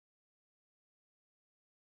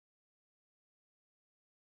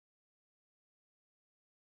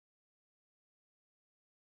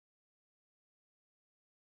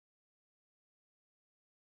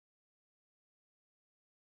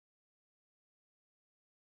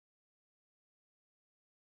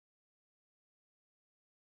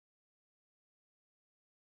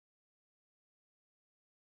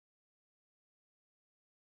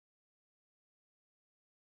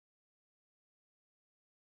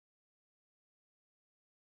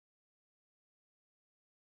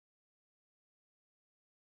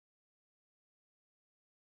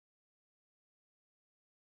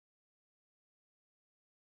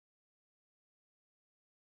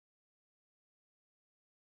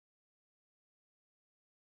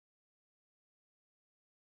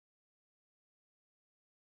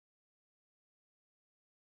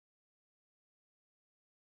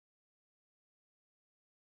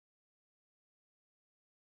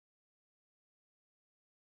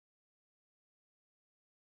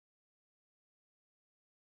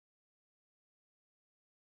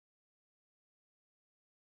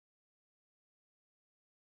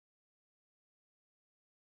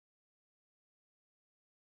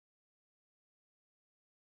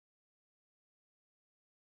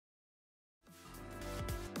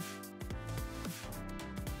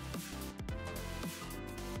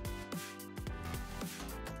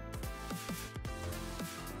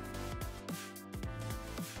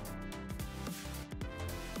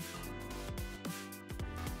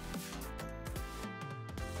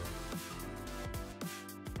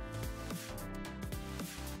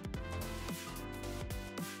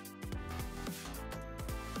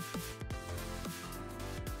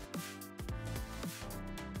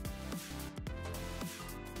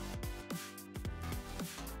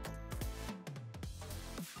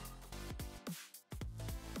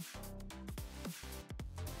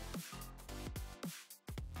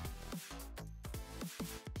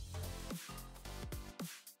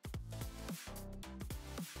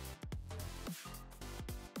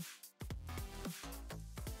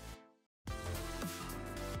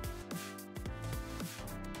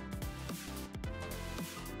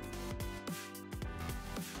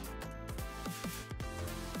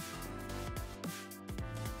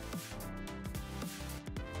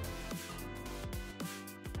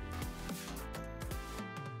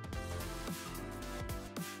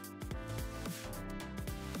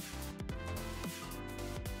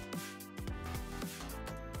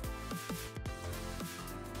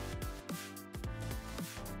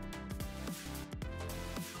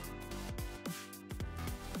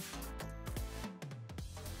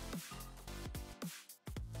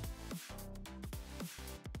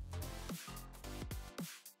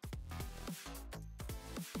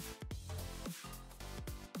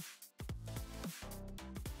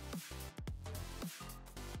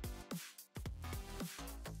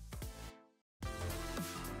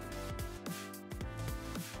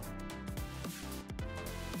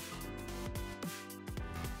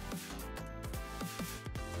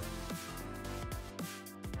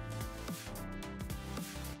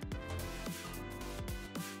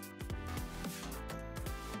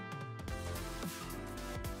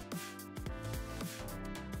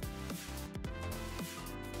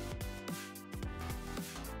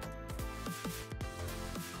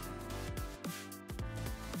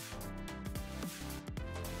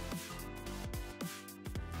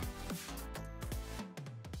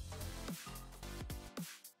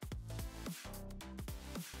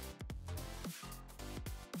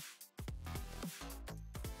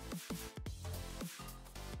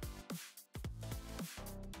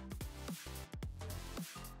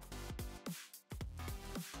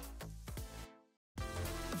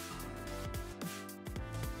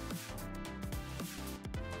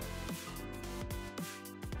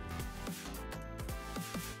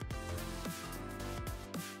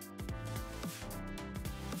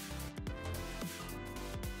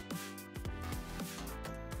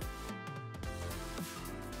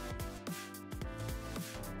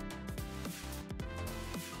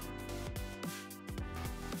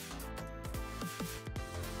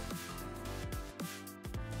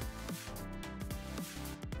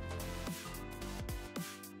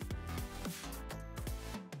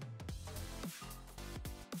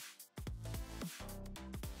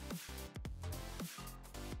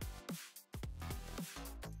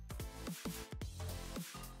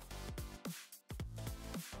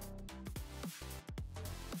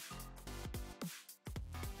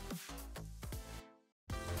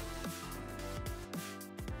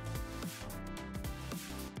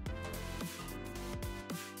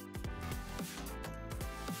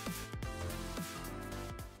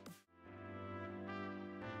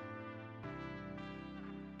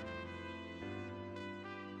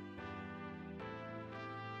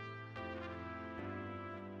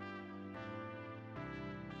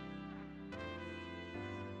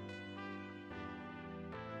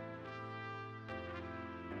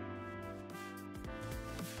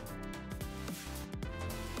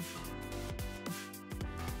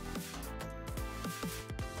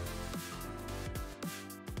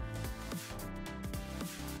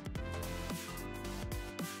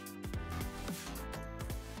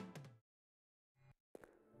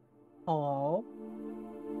Hello.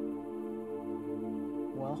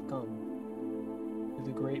 Welcome to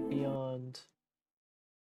the great beyond.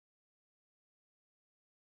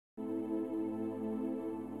 I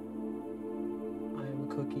am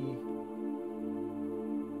Cookie.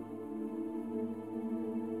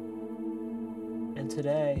 And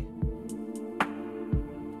today,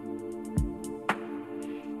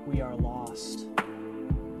 we are lost.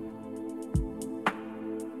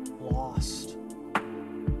 Lost.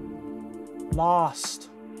 Lost.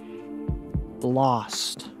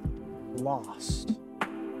 Lost. Lost.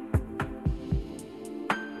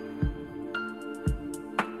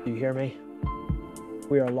 Do you hear me?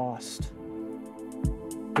 We are lost.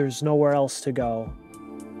 There's nowhere else to go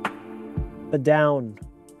but down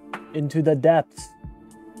into the depths.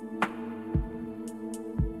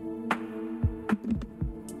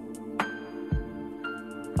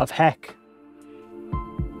 Of heck.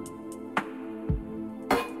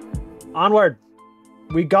 Onward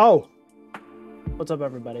we go. What's up,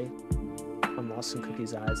 everybody? I'm lost in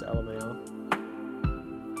Cookie's eyes, LMAO.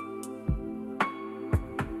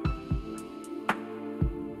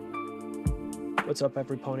 What's up,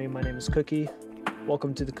 every pony? My name is Cookie.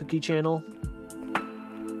 Welcome to the Cookie channel.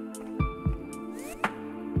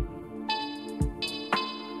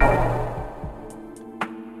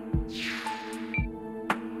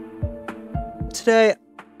 Today,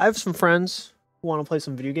 I have some friends who want to play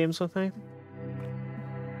some video games with me.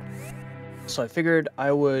 So I figured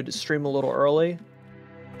I would stream a little early,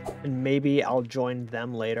 and maybe I'll join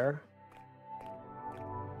them later.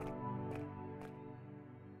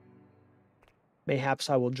 Mayhaps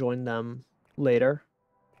I will join them later.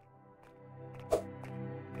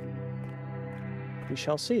 We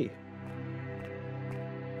shall see.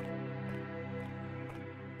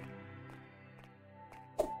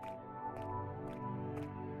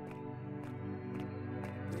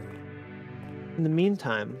 In the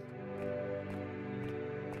meantime,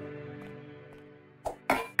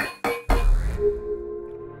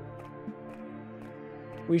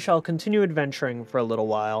 we shall continue adventuring for a little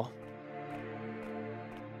while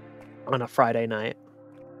on a Friday night.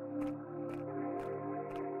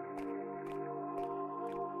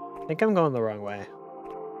 I think I'm going the wrong way.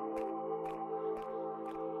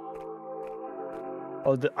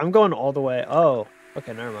 Oh, I'm going all the way. Oh,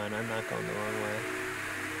 okay, never mind. I'm not going the wrong way.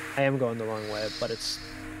 I am going the wrong way, but it's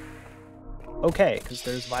okay, because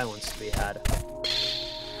there's violence to be had.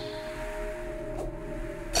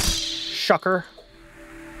 Shucker.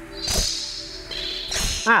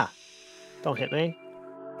 Ah! Don't hit me.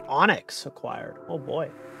 Onyx acquired. Oh boy.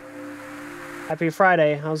 Happy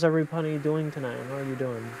Friday. How's everybody doing tonight? How are you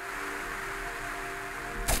doing?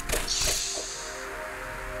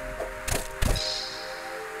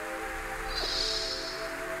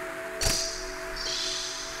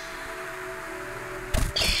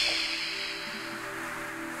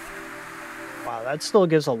 Wow, that still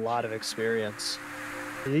gives a lot of experience.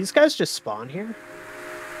 Do these guys just spawn here?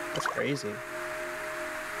 That's crazy.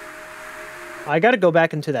 I gotta go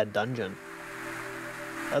back into that dungeon.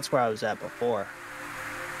 That's where I was at before.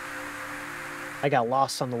 I got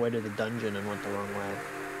lost on the way to the dungeon and went the wrong way.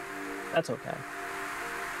 That's okay.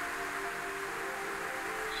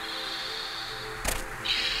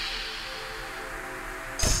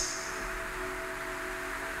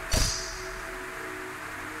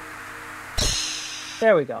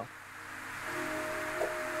 There we go.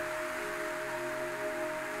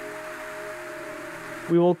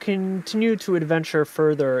 We will continue to adventure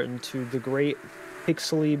further into the great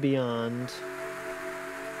pixely beyond.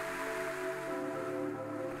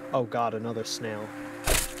 Oh god, another snail.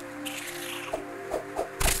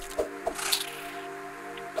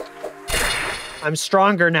 I'm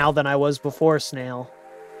stronger now than I was before, snail.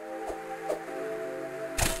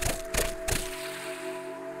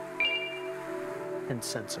 And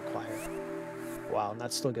sense acquired. Wow, and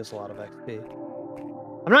that still gives a lot of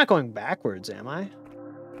XP. I'm not going backwards, am I?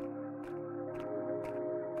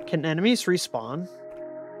 Can enemies respawn?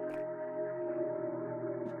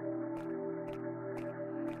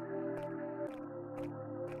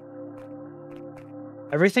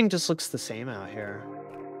 Everything just looks the same out here.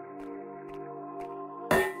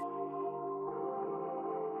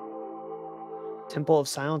 Temple of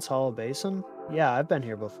Silence Hollow Basin? Yeah, I've been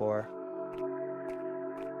here before.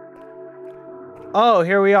 Oh,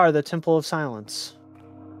 here we are, the Temple of Silence.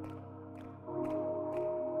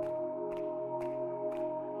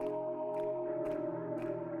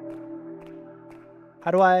 How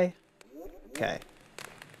do I... Okay.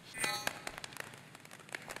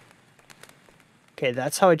 Okay,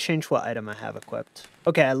 that's how I change what item I have equipped.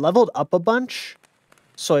 Okay, I leveled up a bunch,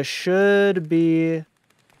 so I should be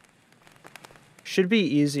Should be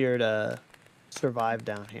easier to survive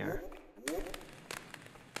down here.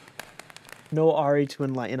 No Ari to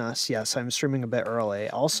enlighten us. Yes, I'm streaming a bit early.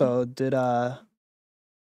 Also, did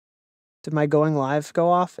my going live go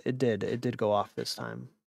off? It did. It did go off this time.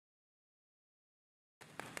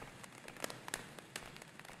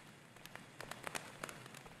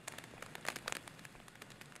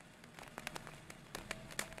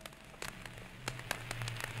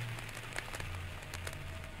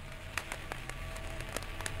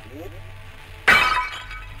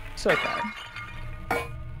 It's okay.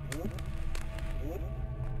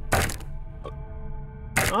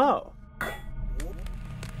 Oh.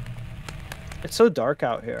 It's so dark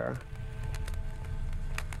out here.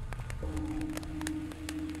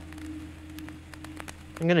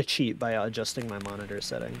 I'm gonna cheat by adjusting my monitor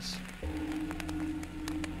settings.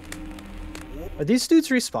 Are these dudes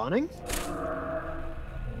respawning?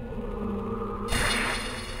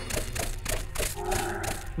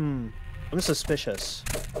 I'm suspicious.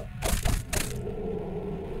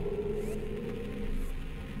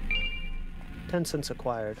 $0.10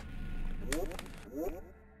 acquired.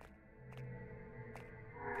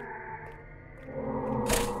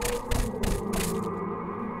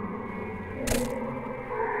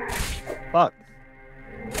 Fuck.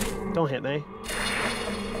 Don't hit me.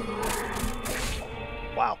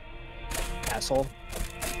 Wow. Asshole.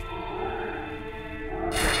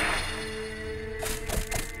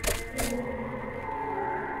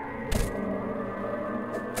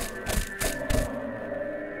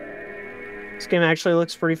 This game actually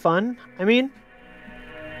looks pretty fun. I mean,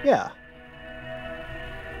 yeah.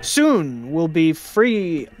 Soon we'll be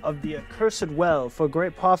free of the accursed well. For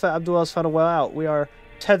great prophet Abdul has found a well out. We are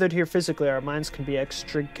tethered here physically. Our minds can be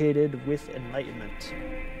extricated with enlightenment.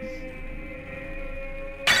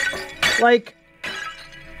 Like,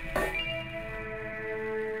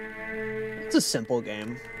 it's a simple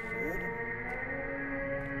game.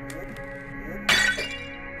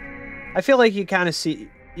 I feel like you kind of see,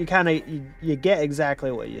 you get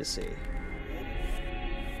exactly what you see.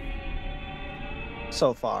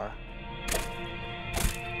 So far.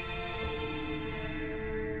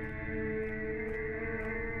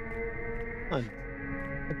 I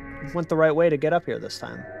went the right way to get up here this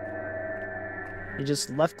time. You just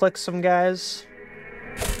left click some guys.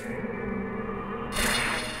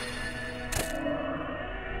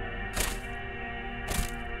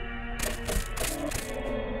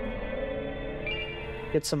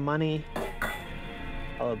 Get some money.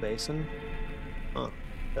 Hello, Basin. Oh,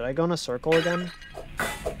 did I go in a circle again?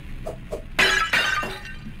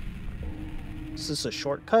 Is this a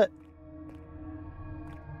shortcut?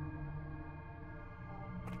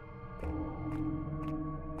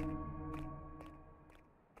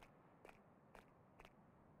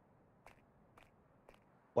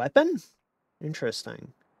 Weapon?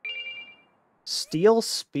 Interesting. Steel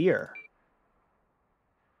spear.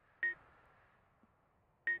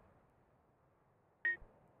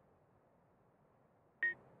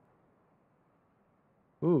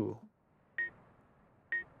 Ooh.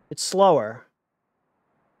 It's slower.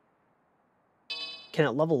 Can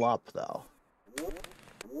it level up, though?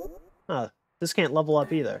 Huh. This can't level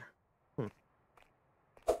up either.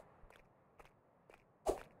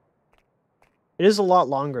 It is a lot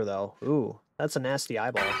longer, though. Ooh, that's a nasty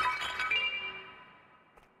eyeball.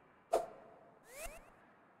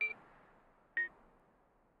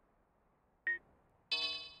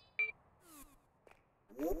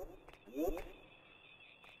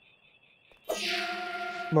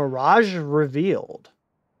 Mirage revealed.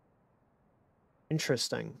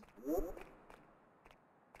 Interesting.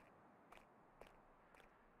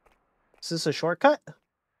 Is this a shortcut?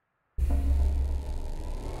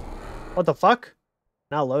 What the fuck?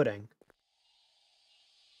 Now loading.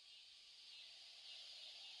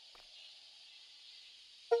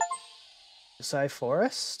 Sai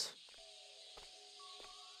Forest?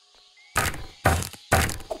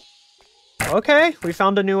 Okay, we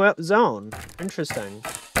found a new zone. Interesting.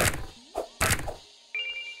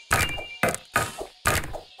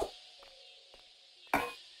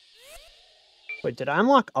 Wait, did I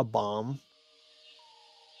unlock a bomb?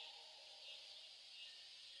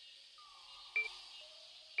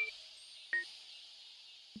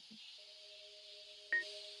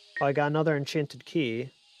 Oh, I got another enchanted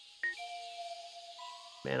key.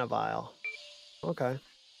 Mana vial. Okay.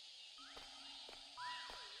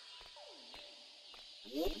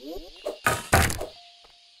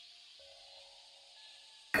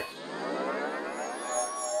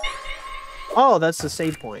 Oh, that's the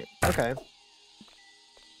save point. Okay.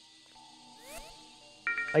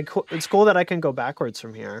 It's cool that I can go backwards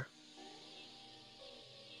from here.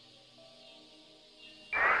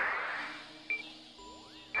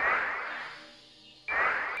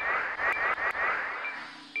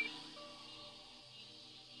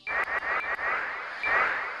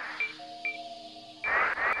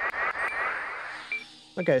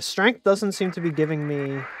 Okay, strength doesn't seem to be giving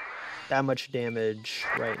me that much damage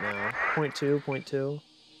right now. 0.2, 0.2.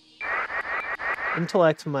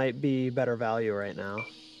 Intellect might be better value right now.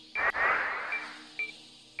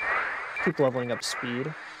 Keep leveling up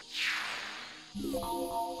speed.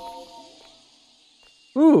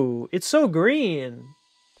 Ooh, it's so green.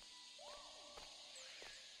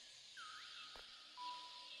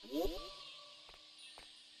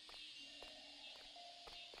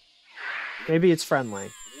 Maybe it's friendly.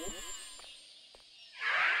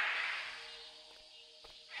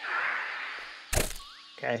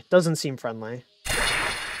 Okay, doesn't seem friendly.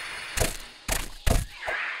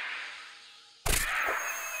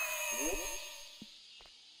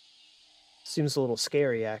 Seems a little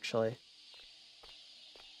scary, actually.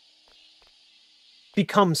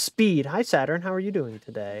 Become speed. Hi, Saturn. How are you doing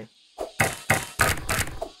today?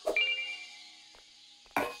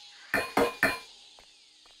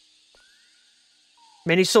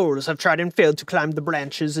 Many souls have tried and failed to climb the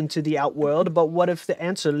branches into the outworld, but what if the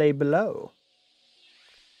answer lay below?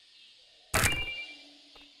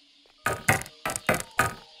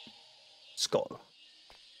 Skull.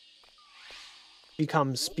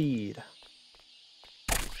 Become speed.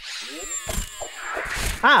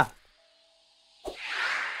 Ah!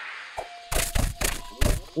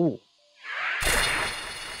 Ooh.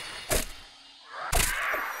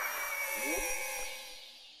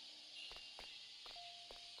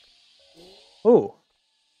 Ooh.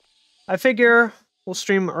 I figure we'll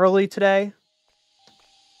stream early today.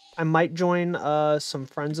 I might join some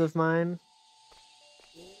friends of mine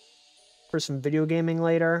for some video gaming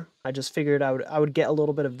later. I just figured I would get a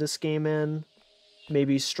little bit of this game in,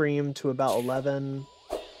 maybe stream to about 11.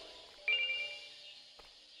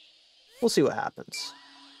 We'll see what happens.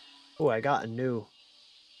 Oh, I got a new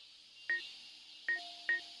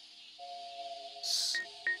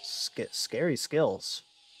scary skills.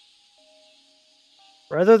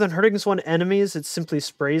 Rather than hurting one's enemies, it simply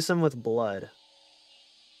sprays them with blood.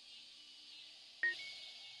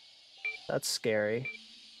 That's scary.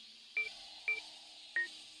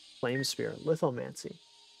 Flame Spear, Lithomancy.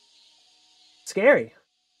 Scary.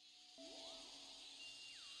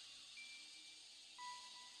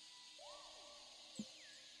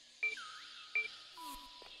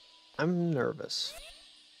 I'm nervous.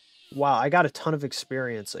 Wow, I got a ton of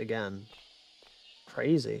experience again.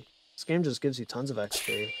 Crazy. This game just gives you tons of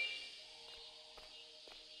XP.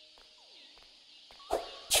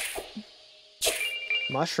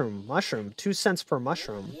 Mushroom. 2 cents per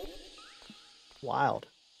mushroom. Wild.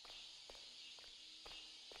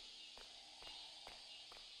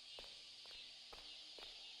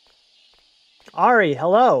 Ari,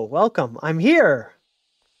 hello. Welcome. I'm here.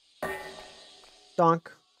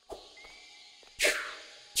 Donk.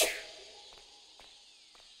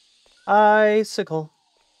 Icicle.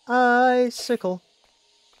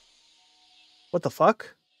 What the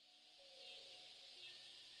fuck?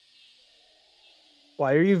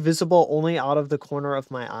 Why are you visible only out of the corner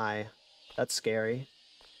of my eye? That's scary.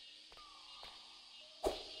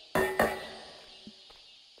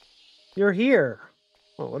 You're here.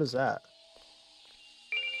 Oh, what is that?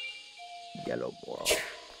 Yellow ball.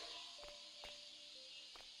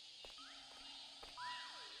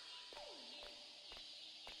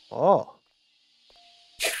 Oh.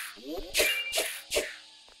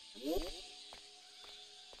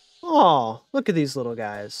 Oh, look at these little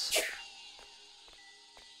guys.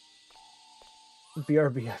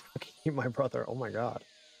 BRB, I fucking hate my brother. Oh my god.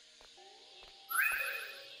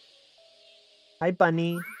 Hi,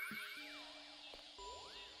 bunny.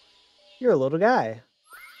 You're a little guy.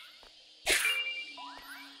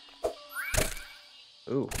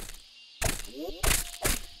 Ooh.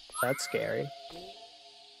 That's scary.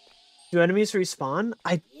 Do enemies respawn?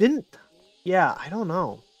 I didn't... Yeah, I don't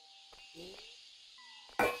know.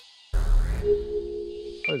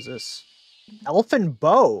 What is this? Elfin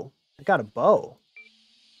bow. I got a bow.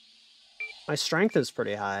 My strength is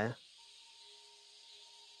pretty high.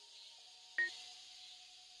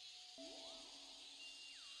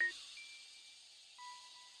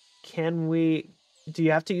 Can we... Do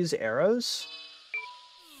you have to use arrows?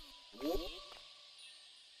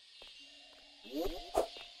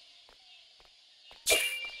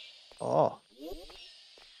 Oh.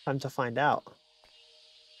 Time to find out.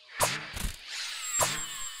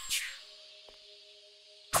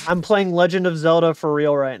 I'm playing Legend of Zelda for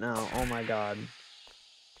real right now. Oh my god.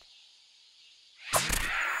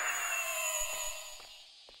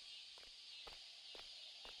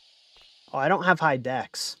 Oh, I don't have high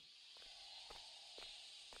dex.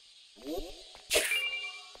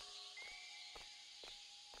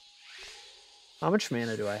 How much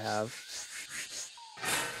mana do I have?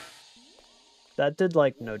 That did,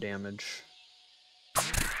 like, no damage.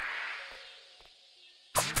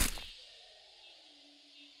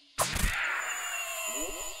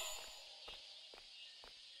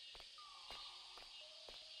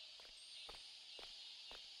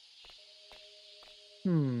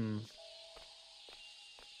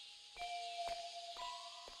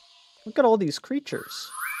 Look at all these creatures.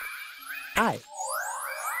 Hi.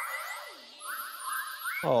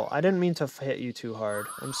 Oh, I didn't mean to hit you too hard.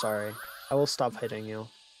 I'm sorry. I will stop hitting you.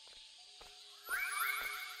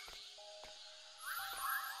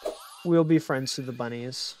 We'll be friends to the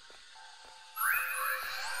bunnies.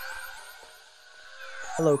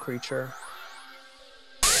 Hello, creature.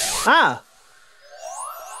 Ah!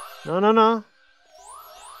 No, no, no.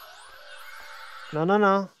 No, no,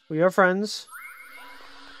 no. We are friends.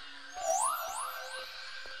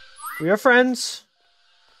 We are friends.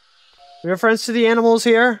 We are friends to the animals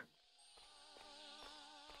here.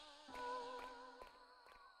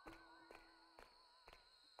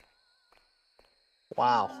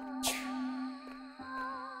 Wow.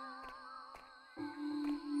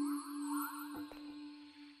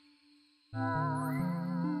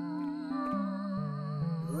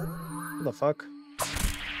 What the fuck?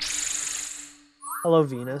 Hello,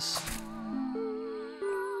 Venus.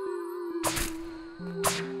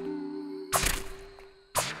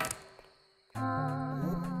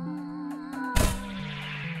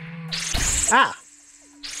 Ah!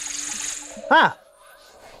 Ah!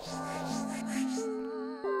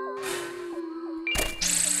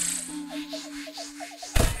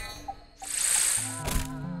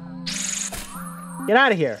 Get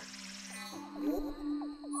out of here.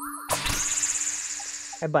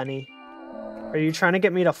 Hi, bunny. Are you trying to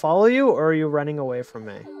get me to follow you, or are you running away from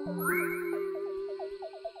me?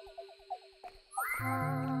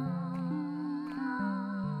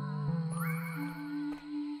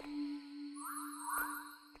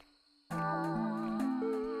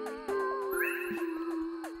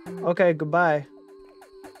 Okay, goodbye.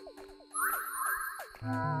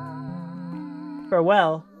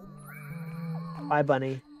 Farewell. Bye,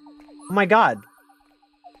 bunny. Oh my god.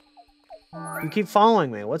 You keep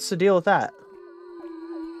following me. What's the deal with that?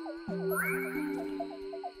 And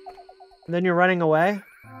then you're running away?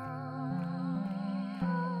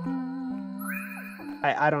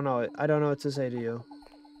 I don't know. I don't know what to say to you.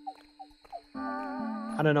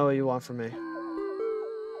 I don't know what you want from me.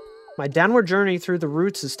 My downward journey through the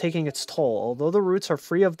roots is taking its toll. Although the roots are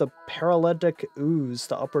free of the paralytic ooze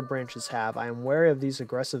the upward branches have, I am wary of these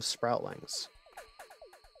aggressive sproutlings.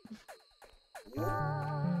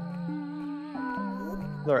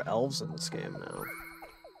 There are elves in this game now.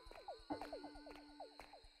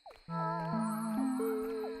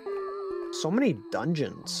 So many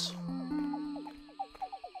dungeons.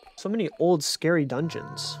 So many old scary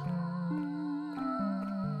dungeons.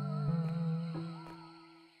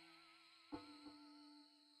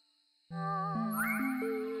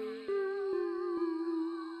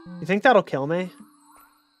 You think that'll kill me?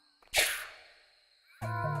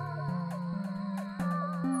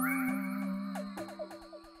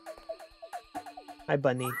 Hi,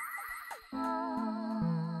 bunny.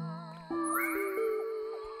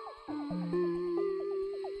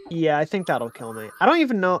 Yeah, I think that'll kill me. I don't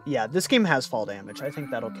even know. Yeah, this game has fall damage. I think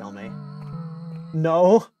that'll kill me.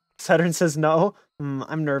 No? Saturn says no?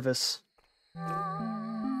 I'm nervous.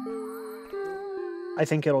 I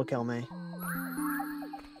think it'll kill me.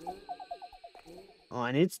 Oh,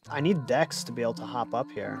 I need Dex to be able to hop up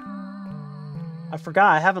here. I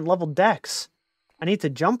forgot I haven't leveled Dex. I need to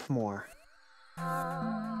jump more.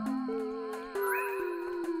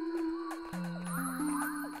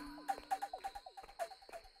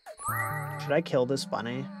 Should I kill this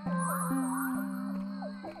bunny?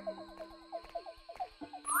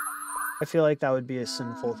 I feel like that would be a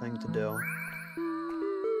sinful thing to do.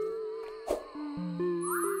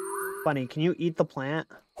 Bunny, can you eat the plant?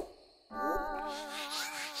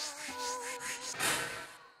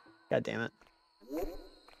 God damn it.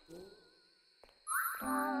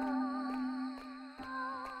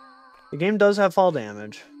 The game does have fall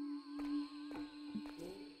damage.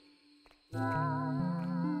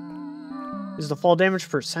 Is the fall damage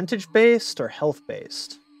percentage based or health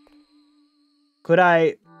based? Could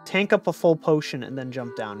I tank up a full potion and then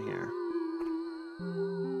jump down here?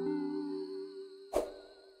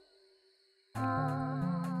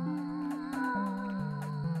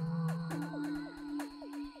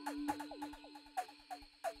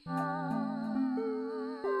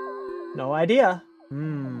 No idea.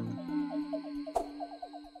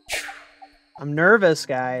 I'm nervous,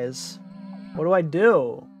 guys. What do I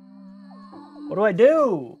do? What do I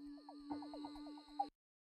do?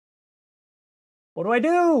 What do I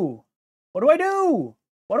do? What do I do?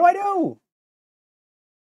 What do I do?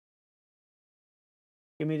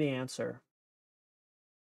 Give me the answer.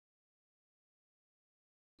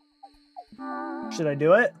 Should I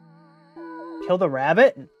do it? Kill the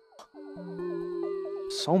rabbit?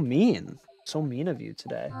 So mean. So mean of you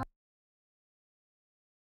today.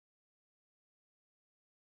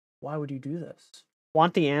 Why would you do this?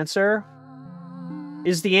 Want the answer?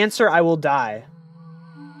 Is the answer I will die?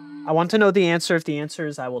 I want to know the answer if the answer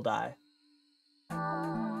is I will die.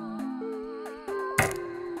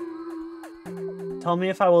 Tell me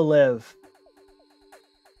if I will live.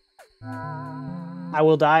 I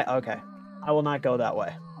will die? Okay. I will not go that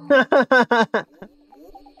way.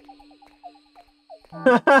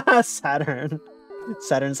 Saturn.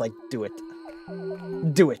 Saturn's like, do it.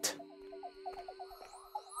 Do it.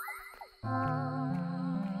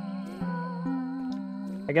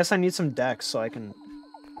 I guess I need some decks so I can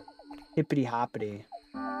hippity hoppity.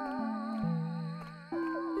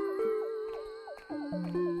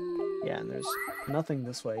 Yeah, and there's nothing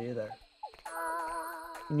this way either.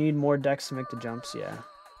 You need more decks to make the jumps, yeah.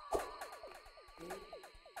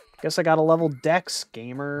 Guess I gotta level decks,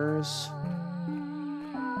 gamers.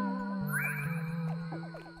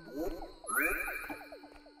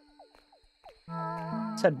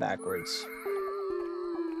 Let's head backwards.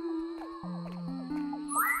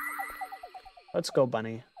 Let's go,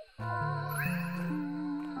 bunny.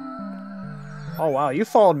 Oh, wow, you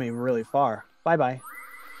followed me really far. Bye-bye.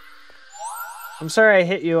 I'm sorry I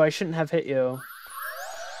hit you. I shouldn't have hit you.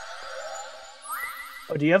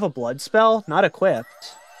 Oh, do you have a blood spell? Not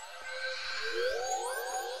equipped.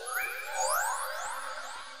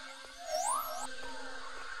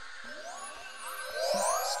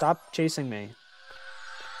 Stop chasing me.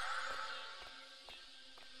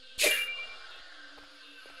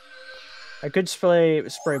 I could spray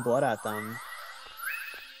blood at them.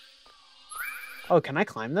 Oh, can I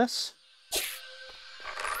climb this?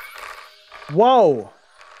 Whoa!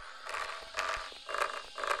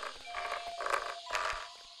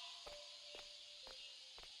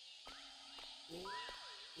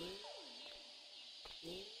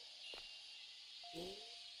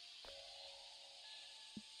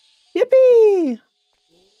 Yippee!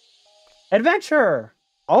 Adventure!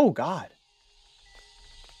 Oh, God.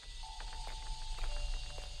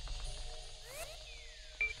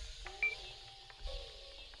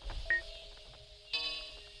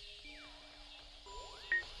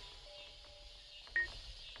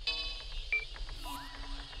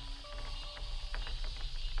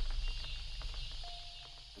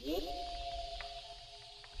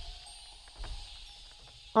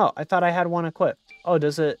 Oh, I thought I had one equipped. Oh,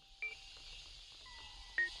 does it?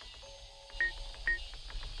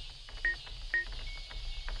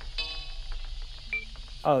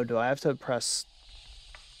 Oh, do I have to press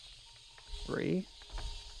 3?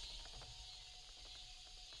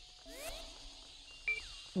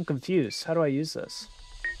 I'm confused. How do I use this?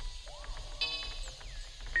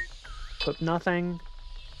 Equip nothing.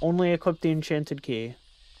 Only equip the enchanted key.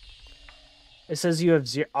 It says you have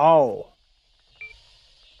 0. Oh.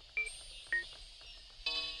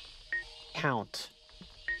 Count.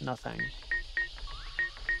 Nothing.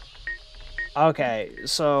 Okay,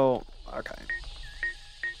 so... Okay.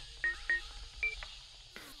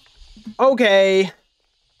 Okay!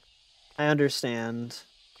 I understand.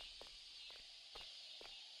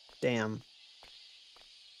 Damn.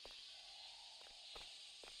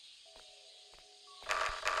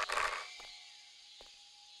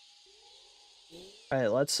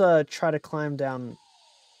 Alright, let's try to climb down.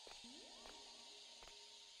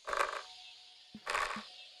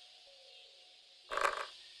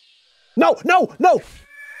 No! No! No!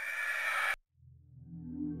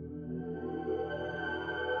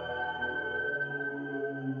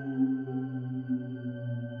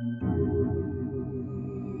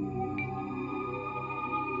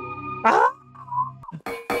 Ah!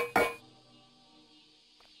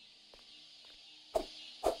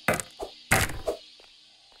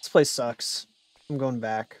 This place sucks. I'm going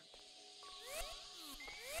back.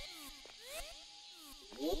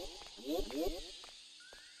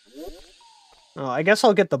 Oh, I guess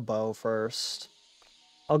I'll get the bow first.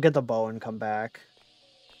 I'll get the bow and come back.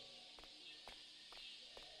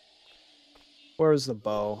 Where's the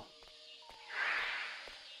bow?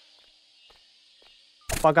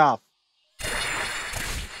 Fuck off.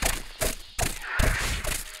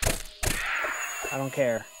 I don't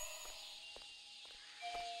care.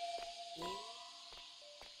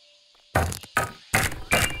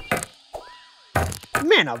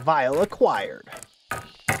 Mana vial acquired.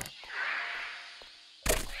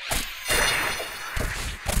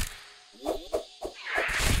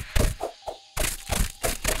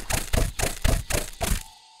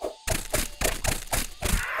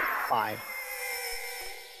 Bye.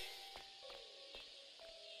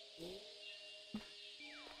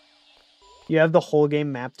 You have the whole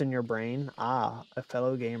game mapped in your brain? Ah, a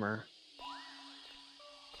fellow gamer.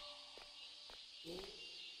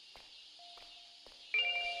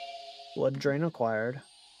 Blood drain acquired.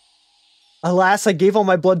 Alas, I gave all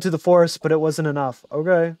my blood to the forest, but it wasn't enough.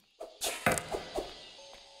 Okay. I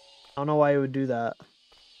don't know why it would do that.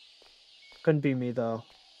 Couldn't be me, though.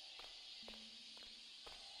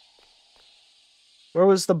 Where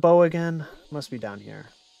was the bow again? Must be down here.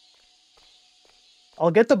 I'll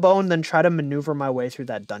get the bow and then try to maneuver my way through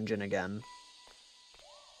that dungeon again.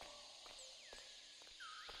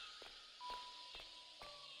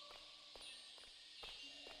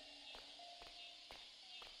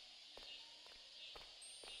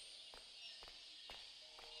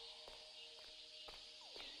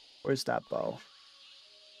 Where's that bow?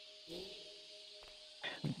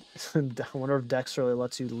 I wonder if Dex really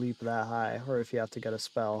lets you leap that high, or if you have to get a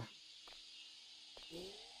spell.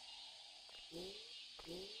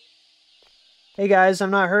 Hey guys,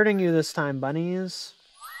 I'm not hurting you this time, bunnies.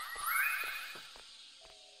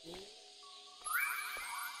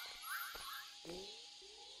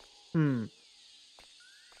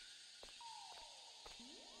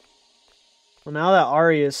 Well, now that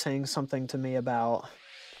Ari is saying something to me about...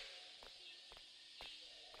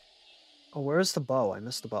 Oh, where's the bow? I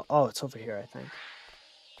missed the bow. Oh, it's over here, I think.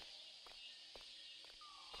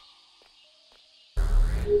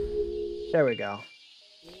 There we go.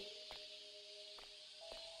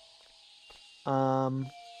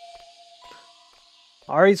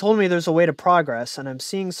 Ari told me there's a way to progress, and I'm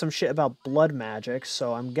seeing some shit about blood magic,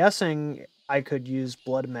 so I'm guessing I could use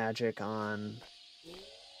blood magic on...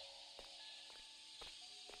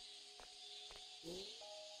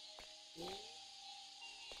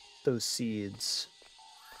 those seeds.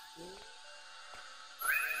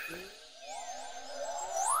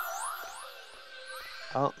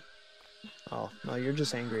 Oh. Oh, no, you're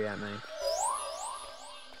just angry at me.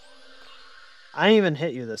 I didn't even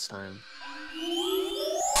hit you this time.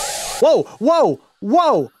 Whoa! Whoa!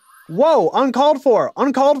 Whoa! Whoa! Uncalled for!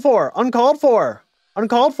 Uncalled for! Uncalled for!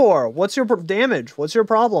 Uncalled for! What's your damage? What's your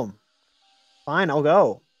problem? Fine, I'll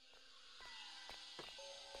go.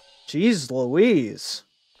 Jeez Louise.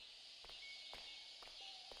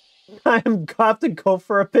 I'm got to go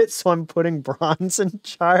for a bit, so I'm putting Bronze in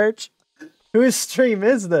charge. Whose stream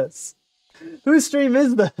is this? Whose stream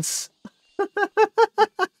is this?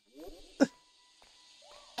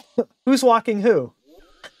 Who's walking who?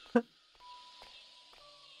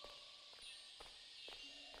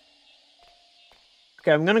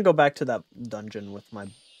 Okay, I'm gonna go back to that dungeon with my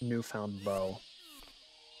newfound bow.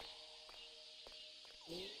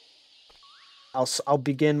 I'll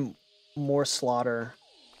begin more slaughter.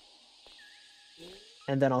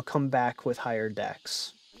 And then I'll come back with higher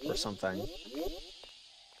dex or something.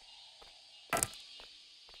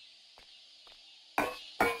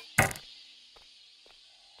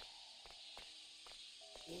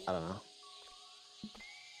 I don't know.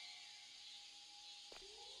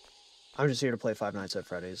 I'm just here to play Five Nights at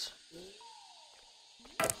Freddy's.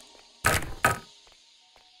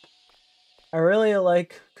 I really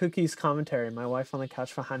like Cookie's commentary. My wife on the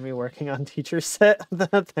couch behind me working on teacher set.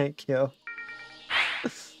 Thank you.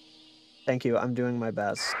 Thank you. I'm doing my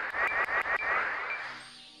best.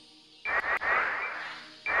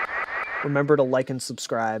 Remember to like and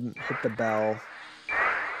subscribe. Hit the bell.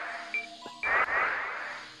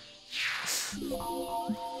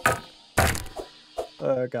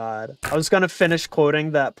 Oh god. I was gonna finish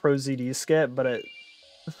quoting that ProZD skit, but it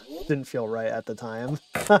didn't feel right at the time.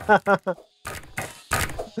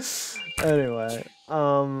 Anyway,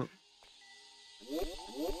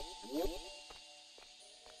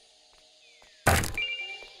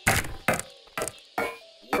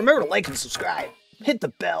 remember to like and subscribe. Hit the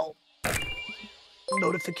bell.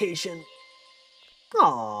 Notification.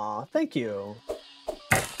 Aw, thank you.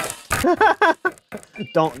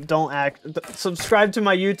 Don't act. Subscribe to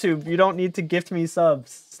my YouTube. You don't need to gift me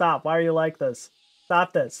subs. Stop. Why are you like this?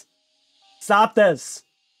 Stop this. Stop this.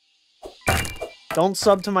 Don't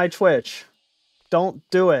sub to my Twitch. Don't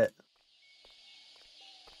do it.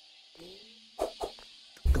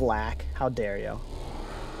 Glack. How dare you?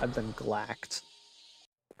 I've been glacked.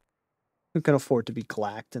 Who can afford to be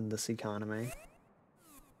glacked in this economy?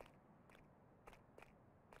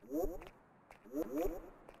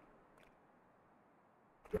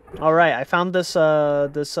 All right, I found this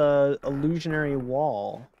illusionary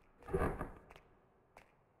wall.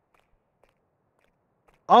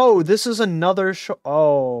 Oh, this is another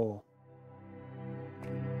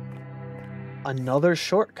another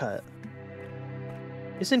shortcut.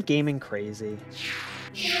 Isn't gaming crazy?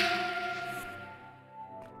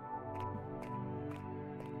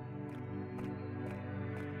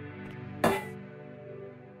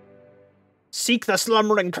 Seek the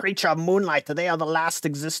slumbering creature of moonlight. They are the last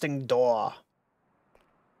existing door.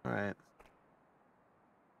 Alright.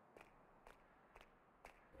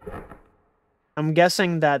 I'm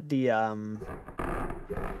guessing that the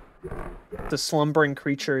slumbering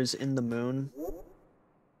creature is in the moon.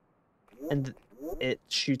 And it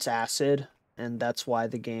shoots acid. And that's why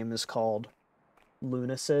the game is called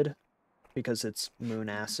Lunacid. Because it's moon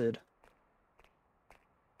acid.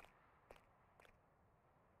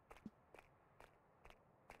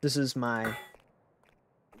 This is my...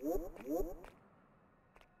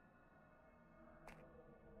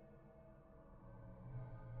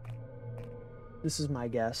 This is my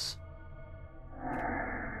guess.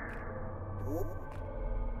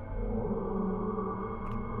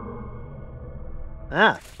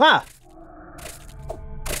 Ah! Ah!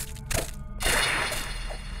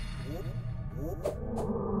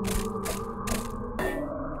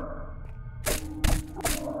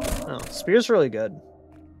 Oh, spear's really good.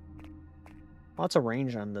 Lots of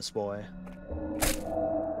range on this boy.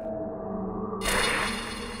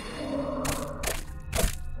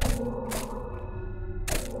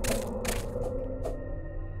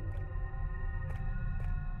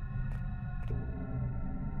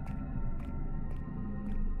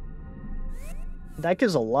 That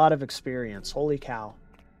gives a lot of experience. Holy cow.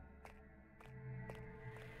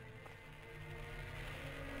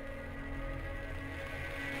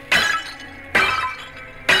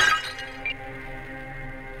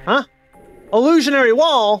 Huh? Illusionary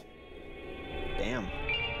wall? Damn.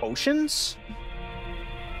 Potions?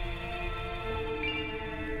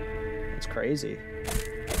 That's crazy.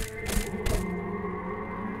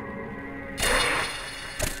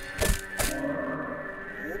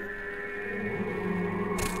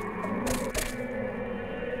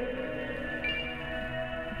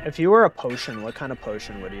 If you were a potion, what kind of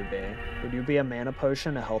potion would you be? Would you be a mana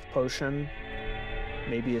potion, a health potion?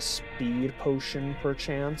 Maybe a speed potion,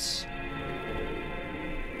 perchance?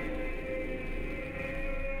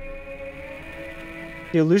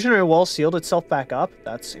 The illusionary wall sealed itself back up?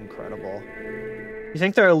 That's incredible. You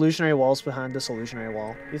think there are illusionary walls behind this illusionary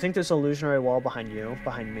wall? You think there's an illusionary wall behind you?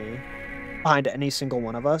 Behind me? Behind any single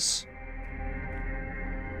one of us?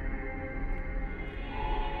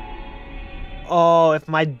 Oh, if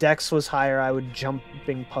my dex was higher, I would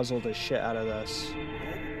jumping puzzle the shit out of this.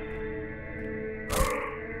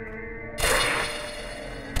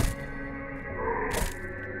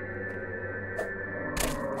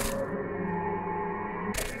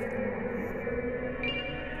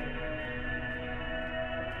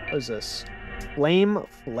 What is this? Flame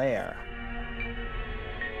Flare.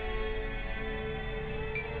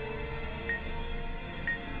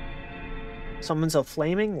 Summons a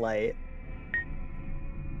flaming light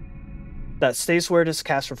that stays where it is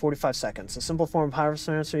cast for 45 seconds. A simple form of power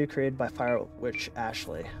sorcery created by Fire Witch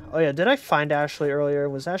Ashley. Oh yeah, did I find Ashley earlier?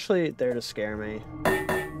 Was Ashley there to scare me?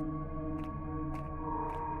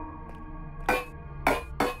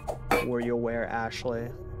 Were you aware, Ashley?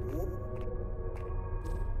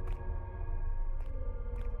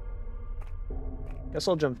 Guess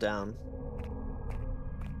I'll jump down.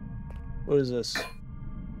 What is this?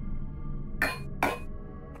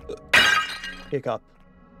 Pick up.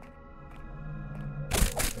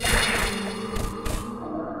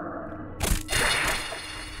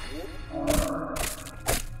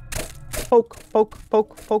 Poke, poke,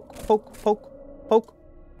 poke, poke, poke, poke, poke.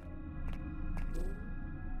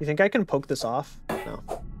 You think I can poke this off? No.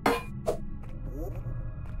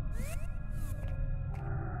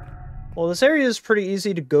 Well, this area is pretty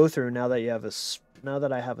easy to go through now that you have now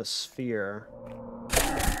that I have a sphere.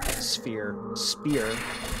 Spear.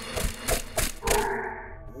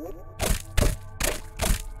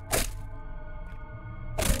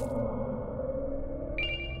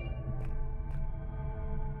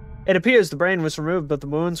 It appears the brain was removed, but the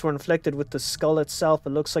wounds were inflicted with the skull itself.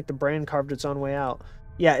 It looks like the brain carved its own way out.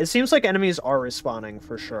 Yeah, it seems like enemies are respawning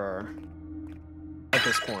for sure at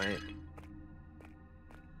this point.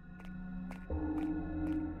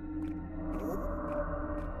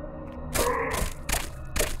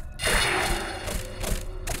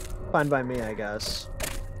 Fine by me, I guess.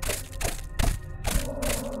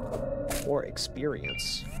 Or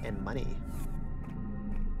experience and money.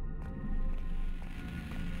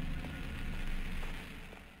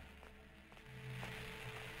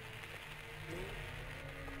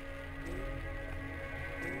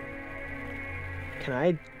 Can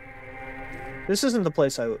I... This isn't the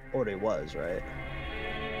place I already was, right?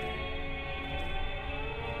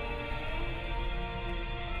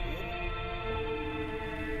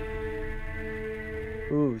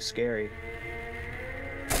 Ooh, scary.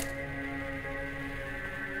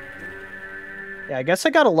 Yeah, I guess I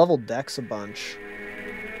gotta level Dex a bunch.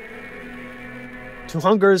 To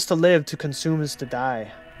hunger is to live, to consume is to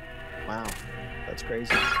die. Wow, that's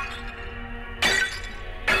crazy.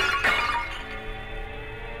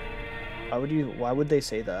 Why would they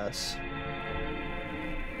say this?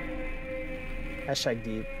 Hashtag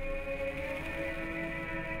deep.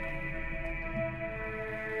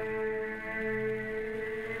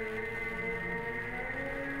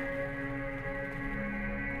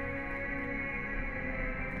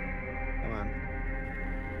 Come on.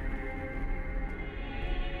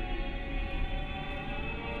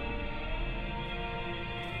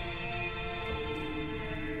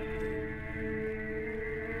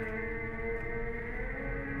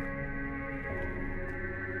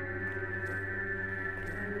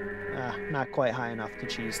 Not quite high enough to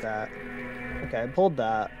cheese that. Okay, I pulled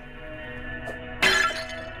that.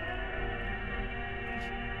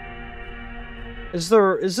 Is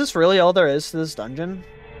this really all there is to this dungeon?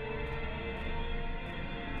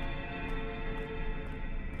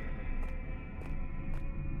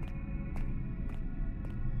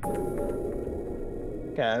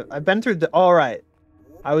 Okay, I've been through the... All right.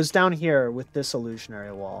 I was down here with this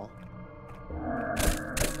illusionary wall.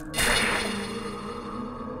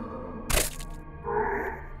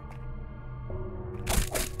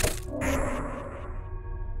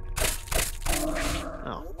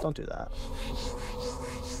 Oh, don't do that.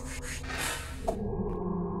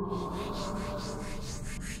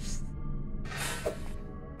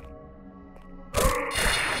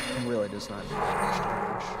 It really does not do much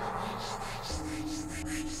damage.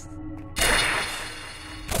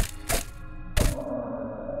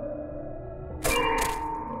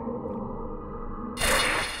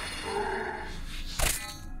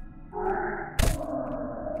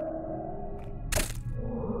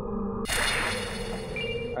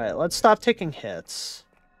 Alright, let's stop taking hits.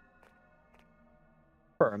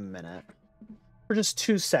 For a minute. For just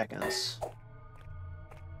 2 seconds.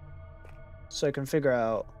 So I can figure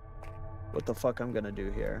out what the fuck I'm gonna do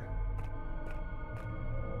here.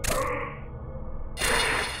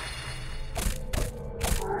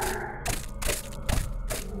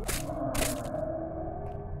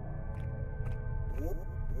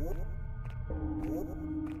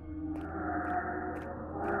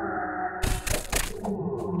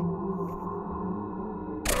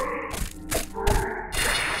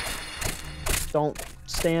 Don't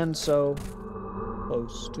stand so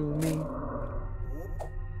close to me.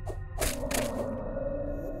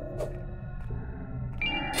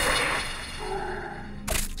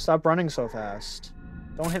 Stop running so fast.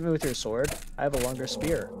 Don't hit me with your sword. I have a longer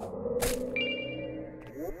spear.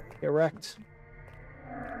 Get wrecked.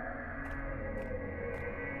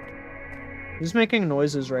 Who's making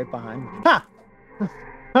noises right behind me? Ha!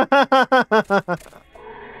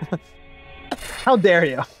 How dare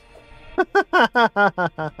you?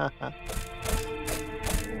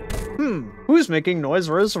 Who's making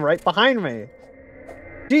noises right behind me?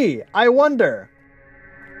 Gee, I wonder.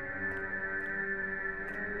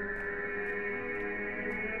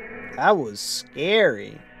 That was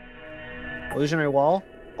scary. Illusionary wall?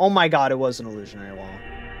 Oh my god, it was an illusionary wall.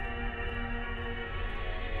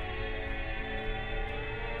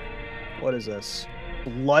 What is this?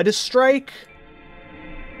 Blood strike?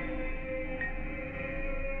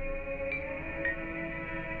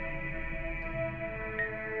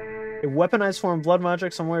 A weaponized form of blood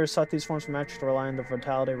magic. Some warriors sought these forms of magic to rely on the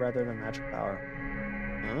vitality rather than magic power.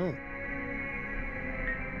 Oh.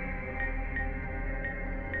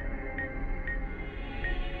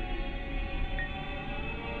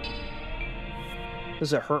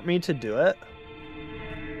 Does it hurt me to do it?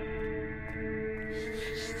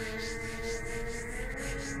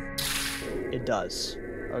 It does.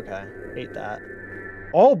 Okay. Hate that.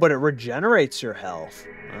 Oh, but it regenerates your health.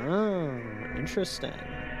 Oh, interesting.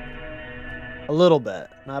 A little bit.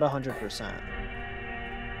 Not 100%.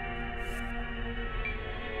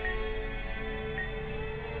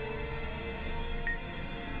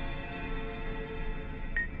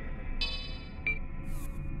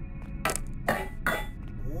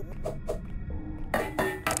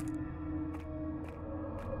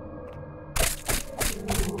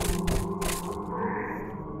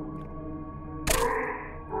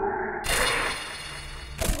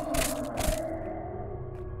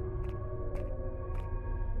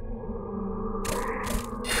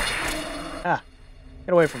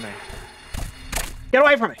 Get away from me. Get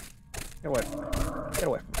away from me! Get away from me. Get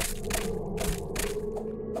away from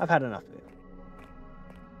me. I've had enough of you.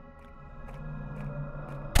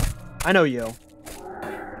 I know you.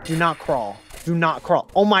 Do not crawl. Do not crawl.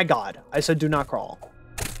 Oh my god. I said do not crawl.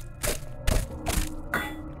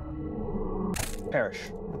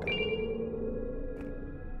 Perish. Okay.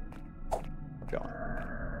 Go.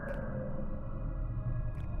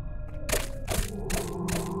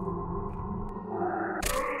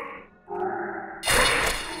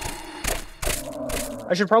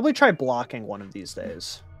 I should probably try blocking one of these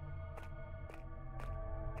days.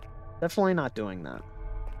 Definitely not doing that.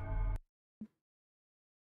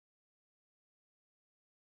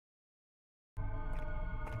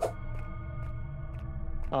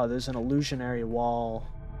 Oh, there's an illusionary wall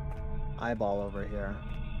eyeball over here.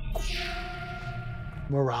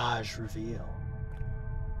 Mirage reveal.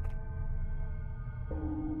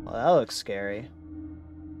 Oh, that looks scary.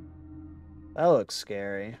 That looks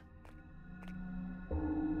scary.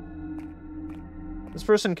 This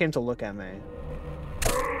person came to look at me.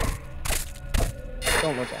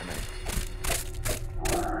 Don't look at me.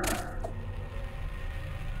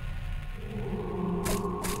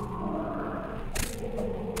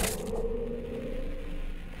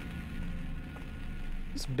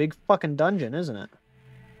 It's a big fucking dungeon, isn't it?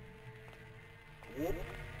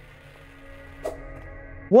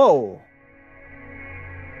 Whoa!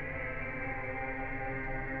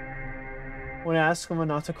 When I ask them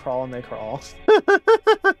not to crawl and they crawl.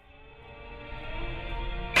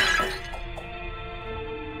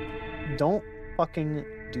 Don't fucking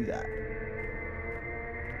do that.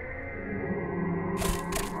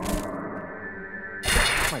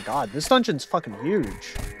 Oh my god, this dungeon's fucking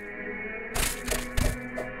huge.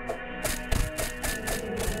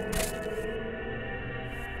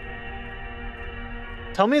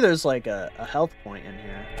 Tell me there's like a health point in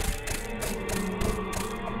here.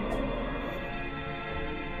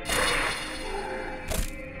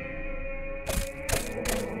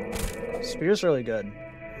 Spear's really good.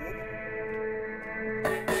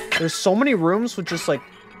 There's so many rooms with just like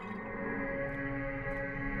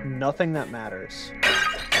nothing that matters.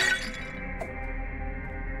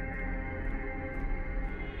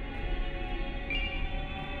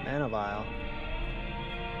 Mana vial.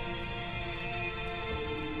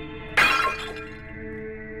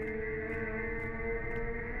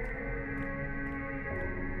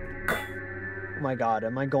 Oh my god,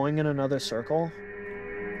 am I going in another circle?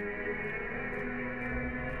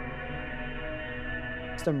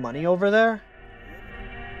 Is there money over there?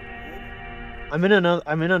 I'm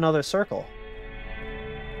in another circle.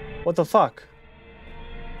 What the fuck?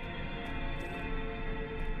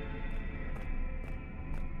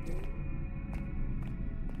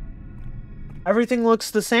 Everything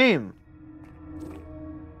looks the same.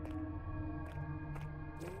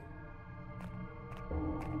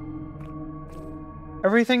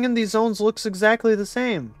 Everything in these zones looks exactly the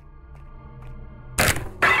same.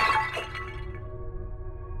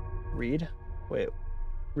 Read? Wait.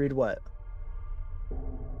 Read what?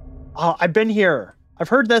 Oh, I've been here. I've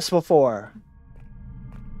heard this before.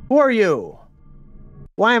 Who are you?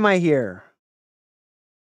 Why am I here?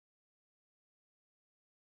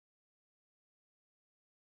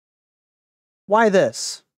 Why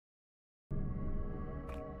this?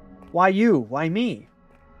 Why you? Why me?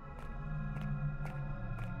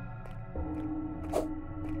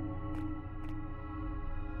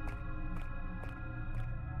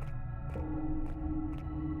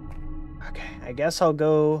 Okay, I guess I'll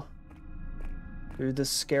go through this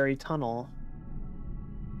scary tunnel.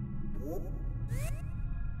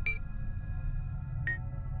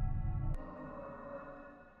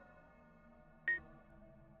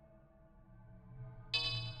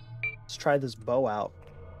 Let's try this bow out.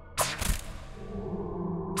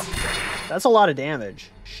 That's a lot of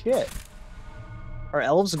damage. Shit. Are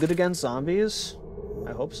elves good against zombies?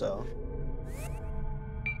 I hope so.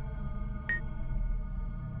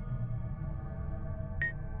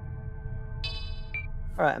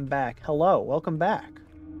 Alright, I'm back. Hello, welcome back.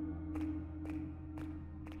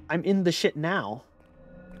 I'm in the shit now.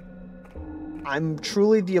 I'm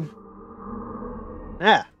truly the...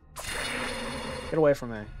 Ah! Get away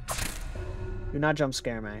from me. Do not jump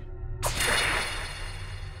scare me.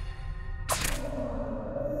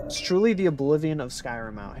 It's truly the oblivion of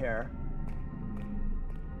Skyrim out here.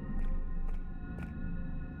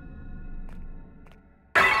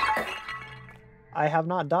 I have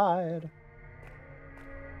not died.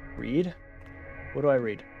 Read? What do I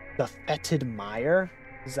read? The Fetid Mire?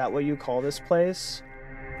 Is that what you call this place?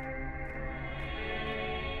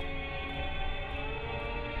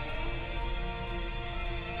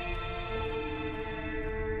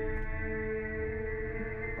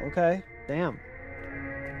 Okay, damn.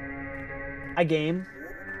 I game.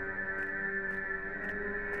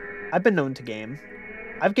 I've been known to game.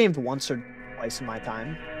 I've gamed once or twice in my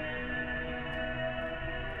time.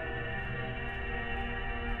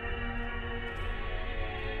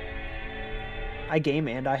 I game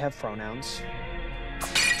and I have pronouns.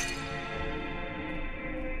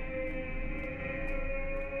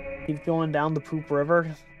 Keep going down the poop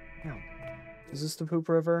river. No. Is this the poop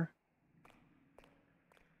river?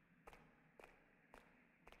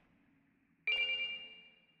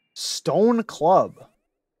 Stone Club.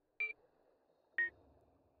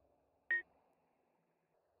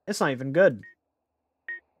 It's not even good.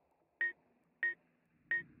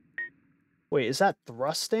 Wait, is that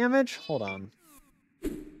thrust damage? Hold on.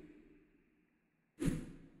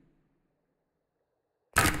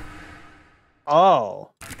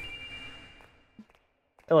 Oh.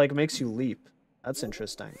 It, like, makes you leap. That's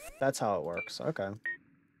interesting. That's how it works. Okay.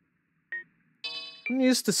 I'm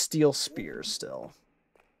used to steel spears still.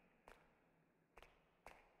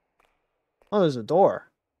 Oh, there's a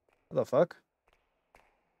door. What the fuck?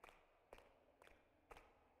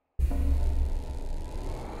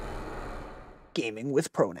 Gaming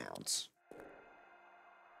with pronouns.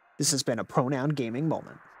 This has been a pronoun gaming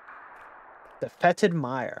moment. The Fetid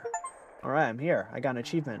Mire. Alright, I'm here. I got an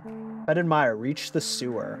achievement. Fetid Mire, reach the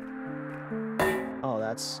sewer. Oh,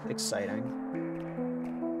 that's exciting.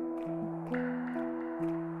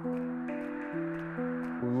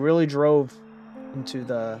 We really drove into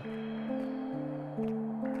the...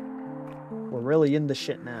 We're really in the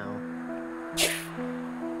shit now.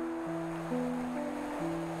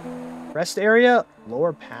 Rest area,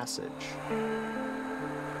 lower passage.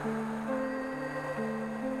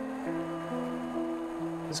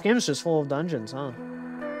 This game is just full of dungeons, huh?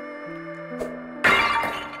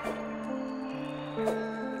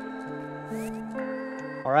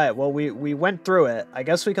 Alright, well, we went through it. I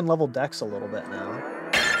guess we can level Dex a little bit now.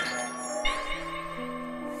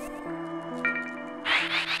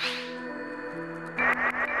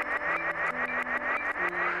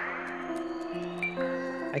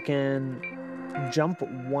 I can jump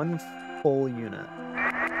 1 full unit.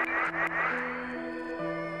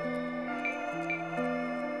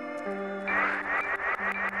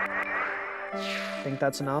 Think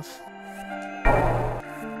that's enough?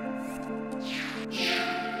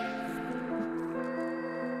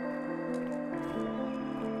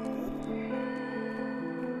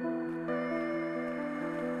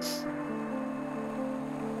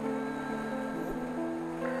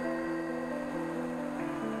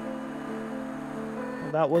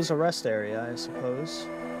 Well, that was a rest area, I suppose.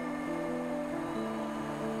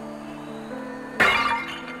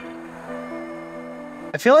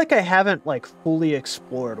 I feel like I haven't, like, fully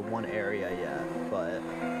explored one area yet, but...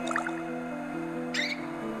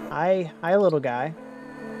 Hi, little guy.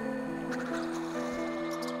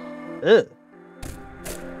 Ugh.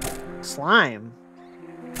 Slime.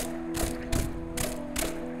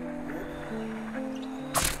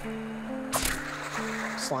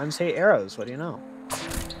 Slimes hate arrows, what do you know?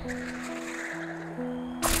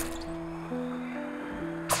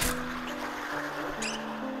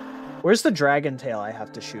 Where's the dragon tail I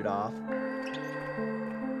have to shoot off?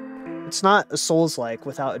 It's not a Souls-like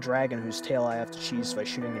without a dragon whose tail I have to cheese by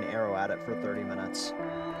shooting an arrow at it for 30 minutes.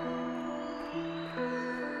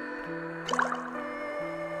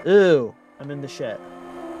 Ew, I'm in the shit.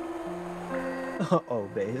 Oh,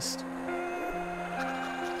 based.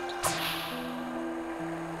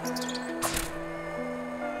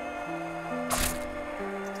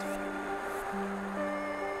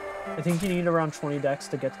 I think you need around 20 Dex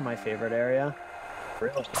to get to my favorite area.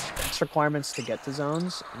 Really? Dex requirements to get to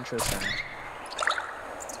zones? Interesting.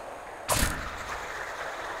 Does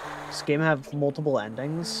this game have multiple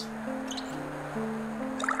endings?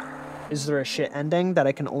 Is there a shit ending that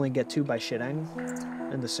I can only get to by shitting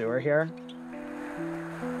in the sewer here?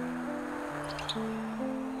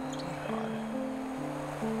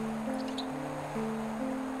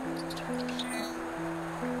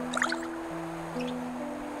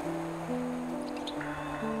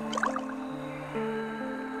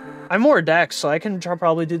 I'm more Dex, so I can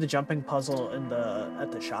probably do the jumping puzzle in at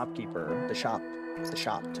the shopkeeper, the shop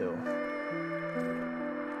too.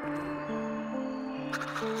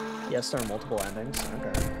 Yes, there are multiple endings.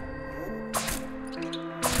 Okay.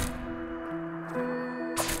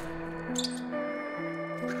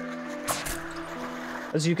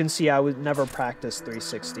 As you can see, I would never practice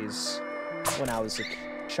 360s when I was a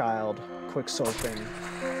child. Quick soaking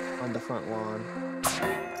on the front lawn.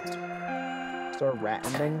 Is there a rat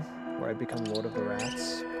ending? Where I become Lord of the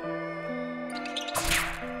Rats.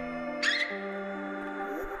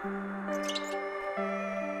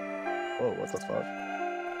 Whoa, what the fuck?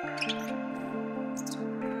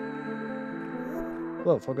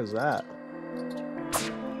 What the fuck is that?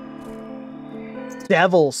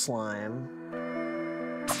 Devil slime.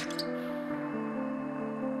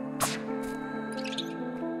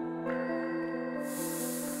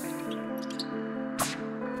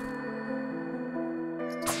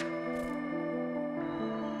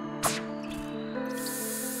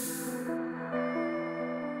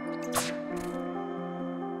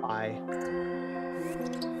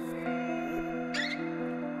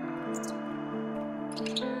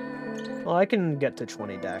 Well, I can get to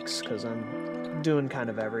 20 decks because I'm doing kind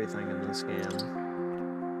of everything in this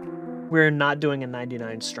game. We're not doing a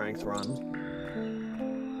 99 strength run.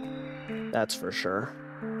 That's for sure.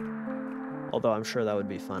 Although I'm sure that would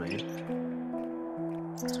be funny.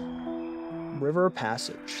 River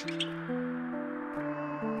Passage.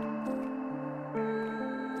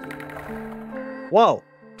 Whoa!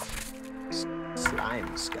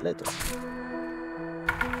 Slime skeleton.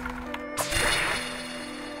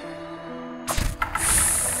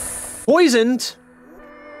 Poisoned!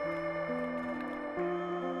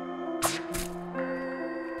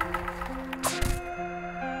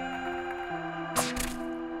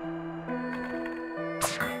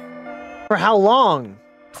 For how long?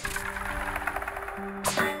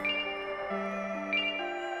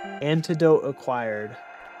 Antidote acquired.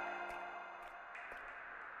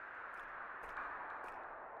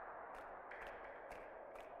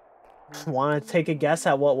 Want to take a guess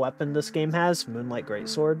at what weapon this game has? Moonlight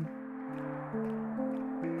Greatsword?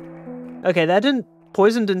 Okay, that didn't...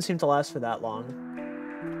 Poison didn't seem to last for that long.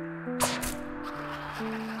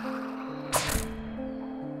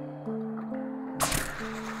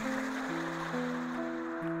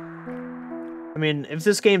 I mean, if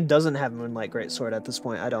this game doesn't have Moonlight Greatsword at this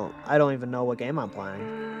point, I don't even know what game I'm playing.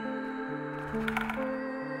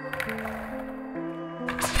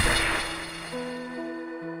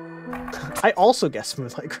 I also guessed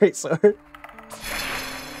Moonlight Greatsword.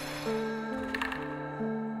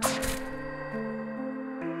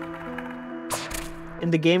 In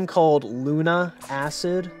the game called Luna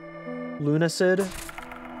Acid, Lunacid,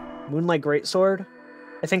 Moonlight Greatsword,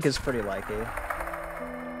 I think is pretty likely.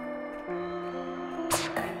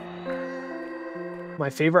 My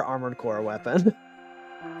favorite Armored Core weapon.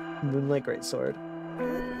 Moonlight Greatsword.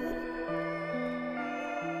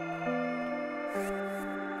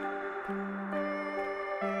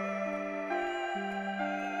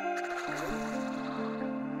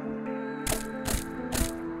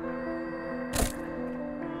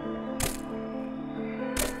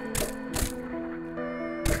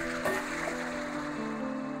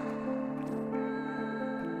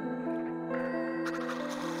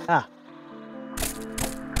 Ah.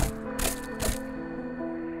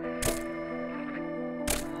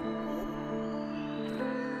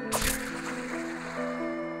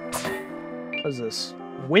 What is this?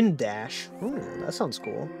 Wind Dash. Ooh, that sounds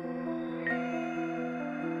cool.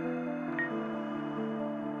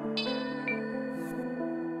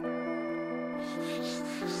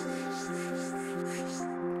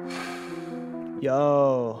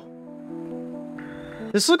 Yo.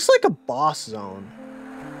 This looks like a boss zone.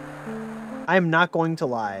 I am not going to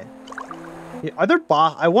lie. Are there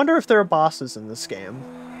I wonder if there are bosses in this game.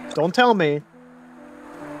 Don't tell me.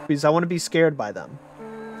 Because I want to be scared by them.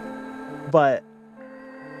 But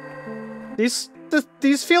these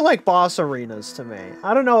feel like boss arenas to me.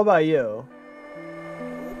 I don't know about you.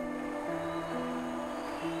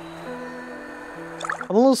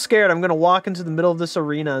 I'm a little scared. I'm gonna walk into the middle of this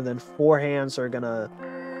arena and then 4 hands are gonna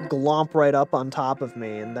glomp right up on top of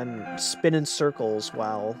me and then spin in circles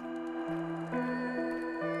while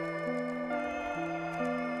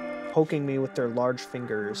poking me with their large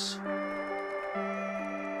fingers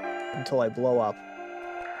until I blow up.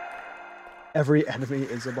 Every enemy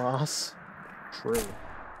is a boss. True.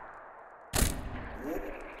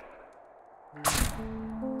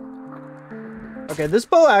 Okay, this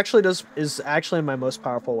bow actually is actually my most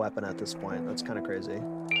powerful weapon at this point. That's kind of crazy.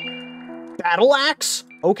 Battle axe?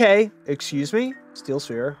 Okay, excuse me. Steel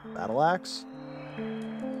sphere. Battle axe.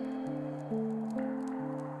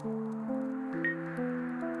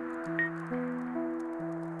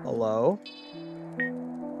 Hello?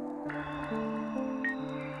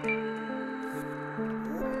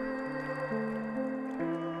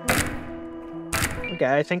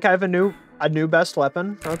 Okay, I think I have a new best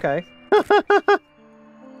weapon. Okay.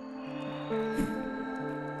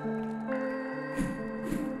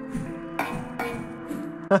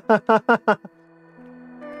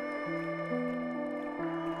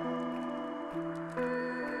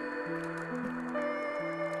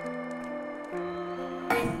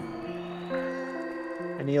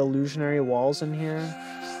 Any illusionary walls in here?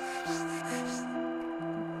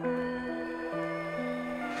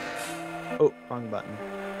 Oh, wrong button.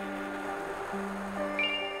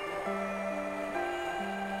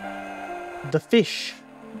 The fish.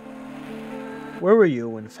 Where were you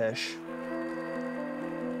when fish?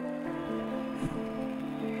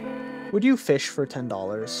 Would you fish for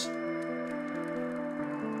 $10?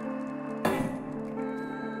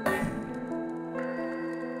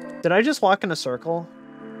 Did I just walk in a circle?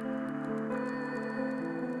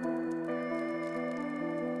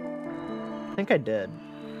 I think I did.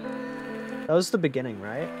 That was the beginning,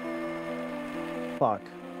 right? Fuck.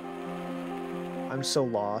 I'm so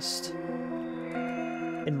lost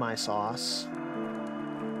in my sauce.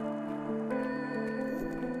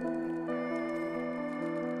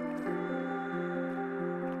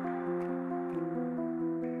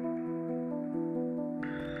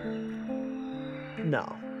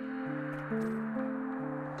 No.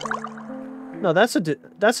 No, that's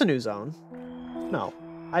a new zone. No.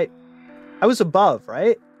 I was above,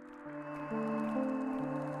 right?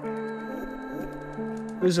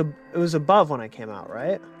 It was above when I came out,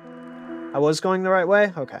 right? I was going the right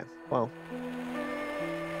way? Okay. Well.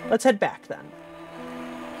 Let's head back then.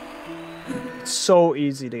 It's so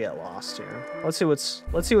easy to get lost here. Let's see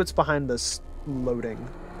what's behind this loading.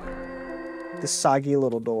 This soggy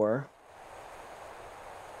little door.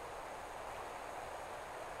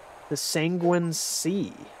 The Sanguine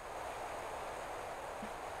Sea.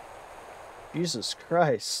 Jesus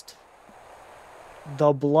Christ.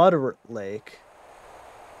 The Blood Lake.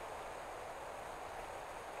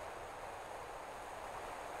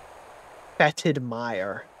 Fetid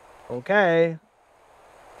Mire. Okay.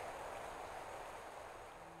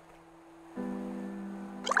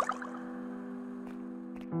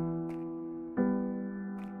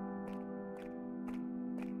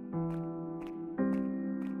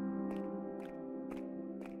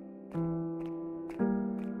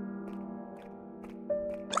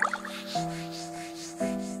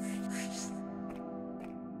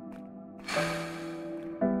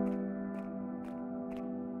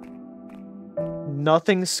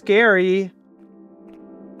 Nothing scary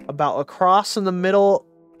about a cross in the middle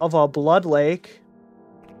of a blood lake.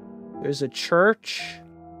 There's a church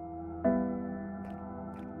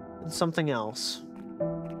and something else.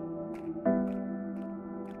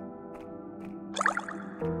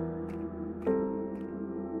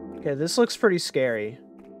 Okay, this looks pretty scary.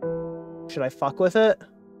 Should I fuck with it?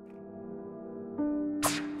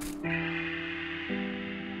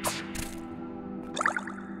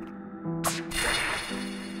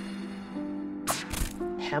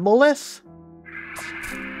 Hemelith?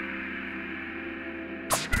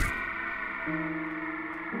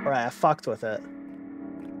 Alright, I fucked with it.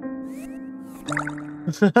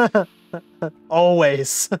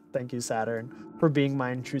 Always. Thank you, Saturn, for being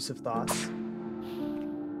my intrusive thoughts.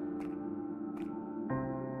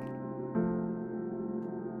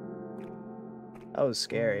 That was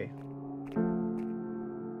scary.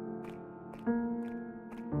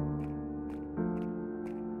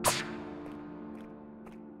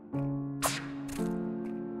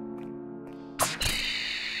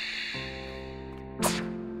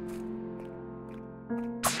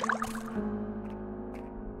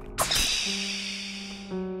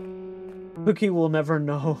 Cookie will never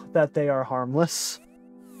know that they are harmless.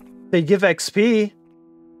 They give XP.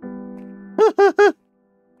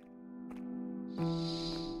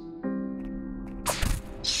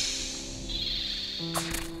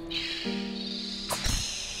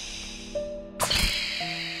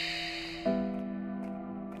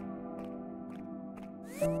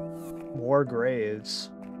 More graves.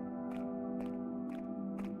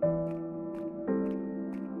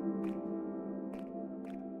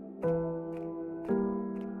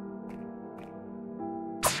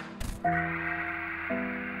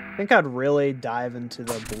 I think I'd really dive into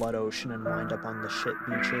the blood ocean and wind up on the shit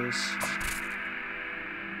beaches.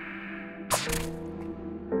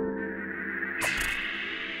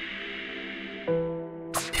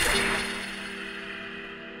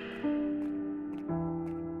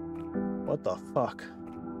 What the fuck?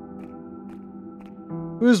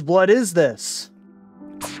 Whose blood is this?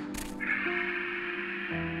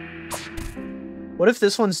 What if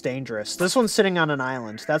this one's dangerous? This one's sitting on an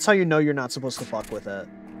island. That's how you know you're not supposed to fuck with it.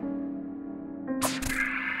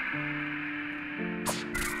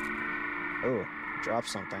 Oh, drop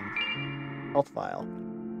something. Health vial.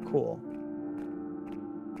 Cool.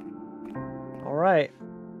 Alright.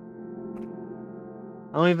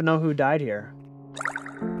 I don't even know who died here.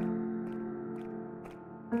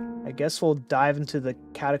 I guess we'll dive into the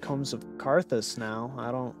catacombs of Carthus now.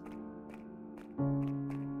 I don't...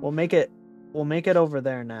 We'll make it over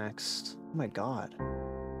there next. Oh my god.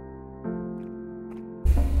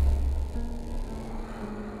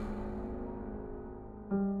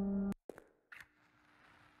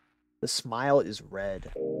 The smile is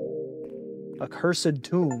red. Accursed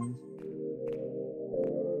tomb.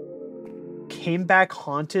 Came back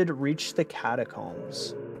haunted, reached the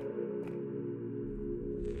catacombs.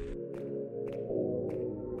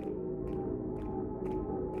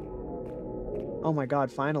 Oh my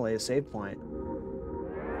god, finally a save point.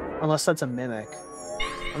 Unless that's a mimic.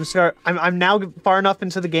 I'm now far enough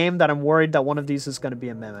into the game that I'm worried that one of these is going to be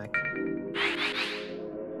a mimic.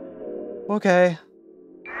 Okay.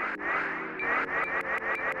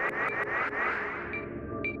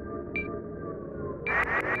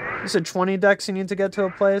 You said 20 decks you need to get to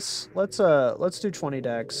a place? Let's do 20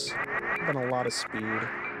 decks. I've got a lot of speed.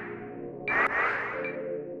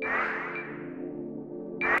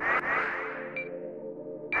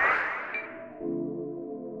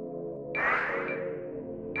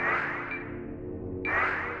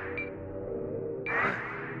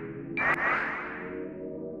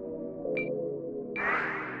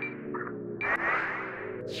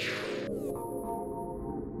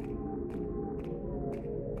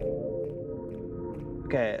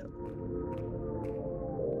 Okay.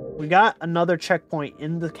 We got another checkpoint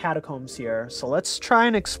in the catacombs here, so let's try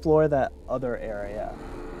and explore that other area.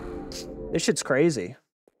 This shit's crazy.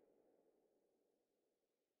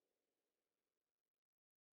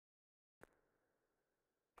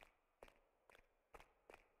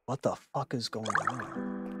 What the fuck is going on?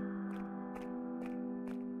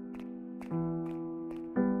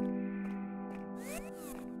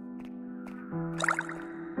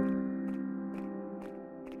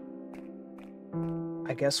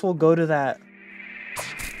 I guess we'll go to that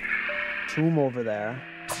tomb over there.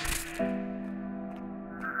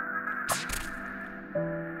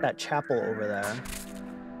 That chapel over there.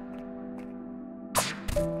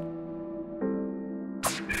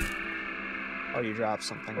 Oh, you dropped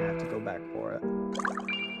something. I have to go back for it.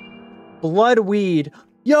 Bloodweed!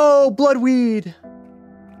 Yo, bloodweed!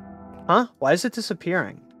 Huh? Why is it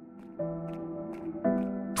disappearing?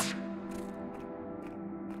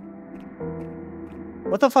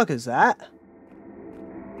 What the fuck is that?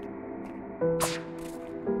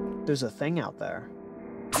 There's a thing out there.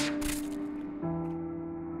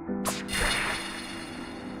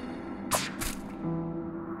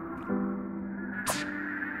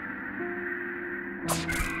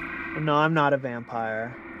 No, I'm not a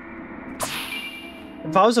vampire.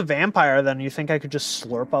 If I was a vampire, then you think I could just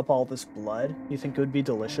slurp up all this blood? You think it would be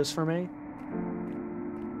delicious for me?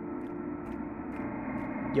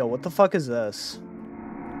 Yo, what the fuck is this?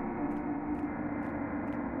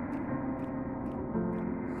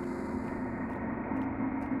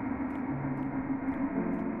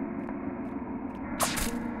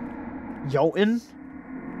 Jotun?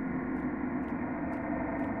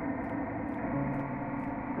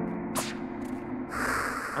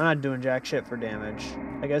 I'm not doing jack shit for damage.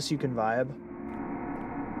 I guess you can vibe.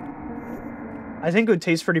 I think it would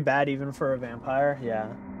taste pretty bad even for a vampire.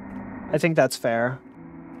 Yeah. I think that's fair.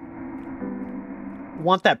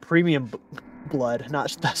 Want that premium blood, not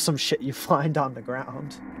some shit you find on the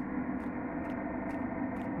ground.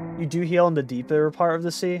 You do heal in the deeper part of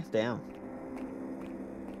the sea? Damn.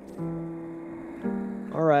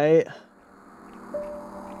 Alright.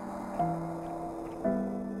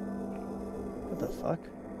 What the fuck?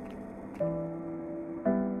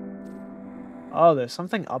 Oh, there's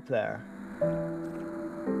something up there.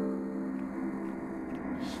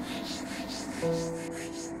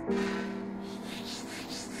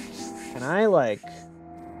 Can I, like...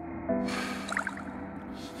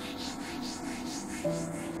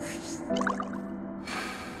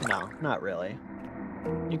 No, not really.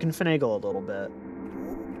 You can finagle a little bit.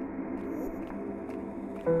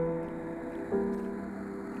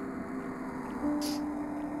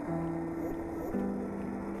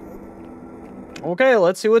 Okay,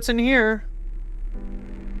 let's see what's in here.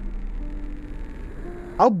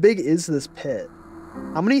 How big is this pit?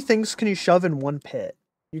 How many things can you shove in one pit?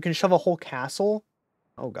 You can shove a whole castle?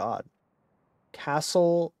 Oh god.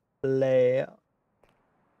 Castle Le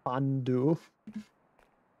Pandu.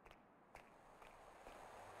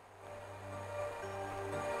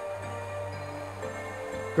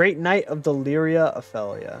 Great Knight of the Lyria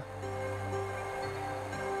Ophelia.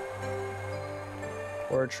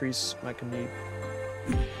 Oratrice Mechanique.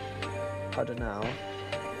 Cardinal.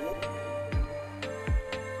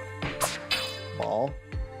 Ball.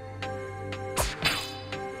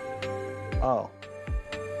 Oh.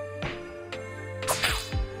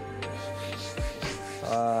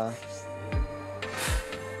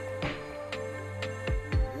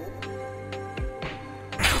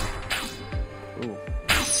 Ooh.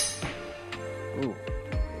 Ooh.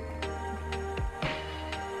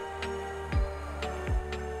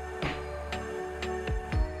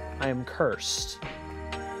 I am cursed.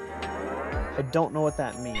 I don't know what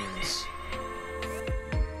that means.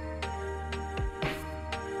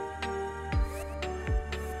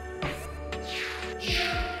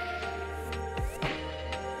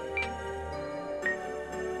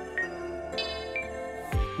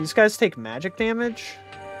 These guys take magic damage?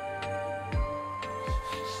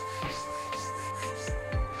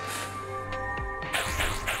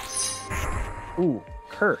 Ooh,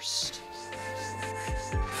 cursed.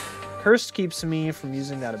 Cursed keeps me from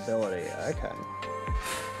using that ability. Okay.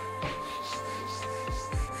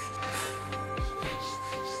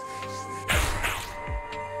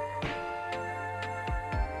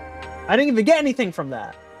 I didn't even get anything from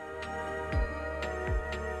that.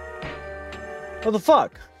 What the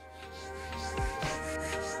fuck?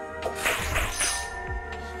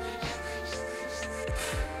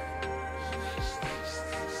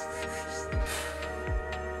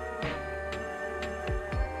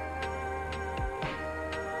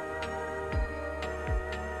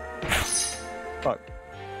 Fuck.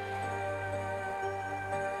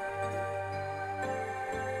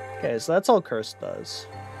 Okay, so that's all Curse does.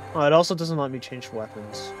 Oh, it also doesn't let me change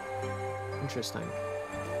weapons. Interesting.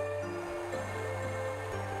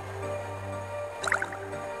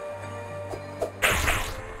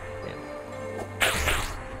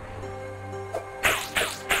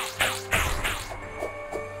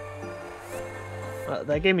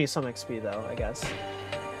 That gave me some XP though, I guess.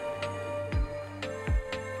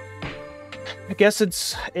 I guess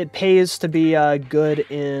it pays to be good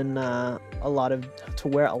in to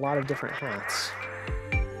wear a lot of different hats.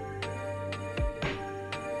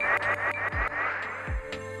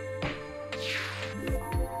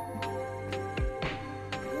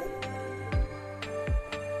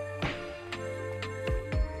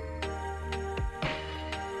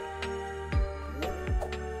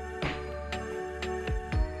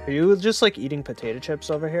 Are you just like eating potato chips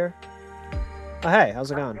over here? Oh, hey,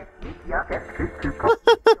 how's it going?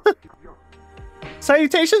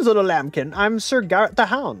 Salutations, little lambkin. I'm Sir Garrett the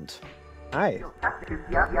Hound. Hi.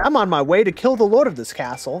 I'm on my way to kill the lord of this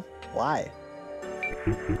castle. Why?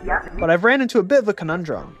 But I've ran into a bit of a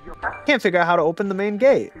conundrum. Can't figure out how to open the main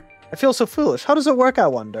gate. I feel so foolish. How does it work, I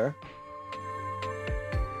wonder?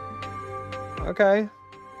 Okay.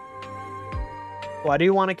 Why do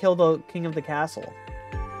you want to kill the king of the castle?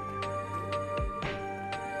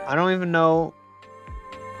 I don't even know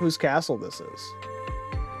whose castle this is.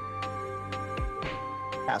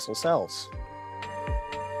 Castle sells.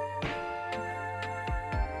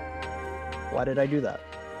 Why did I do that?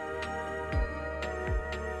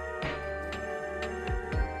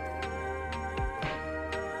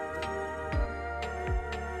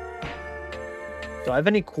 Do I have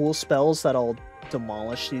any cool spells that'll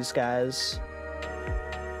demolish these guys?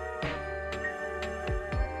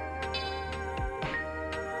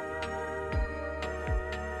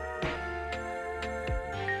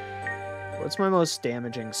 What's my most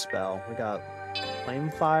damaging spell? We got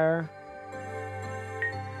Flame Fire,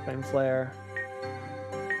 Flame Flare,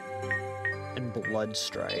 and Blood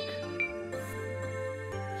Strike.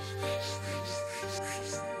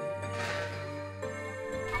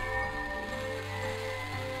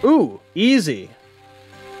 Ooh, easy.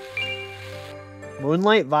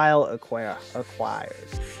 Moonlight Vial acquired.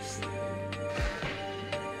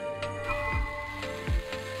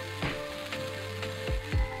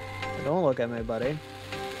 Don't look at me, buddy.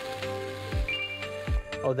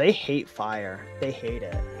 Oh, they hate fire. They hate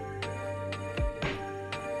it.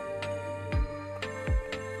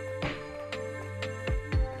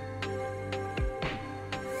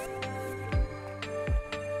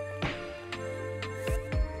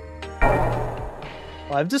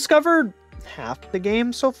 Well, I've discovered half the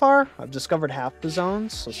game so far. I've discovered half the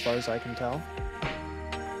zones, as far as I can tell.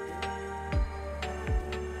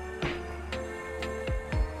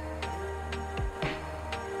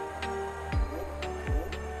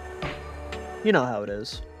 You know how it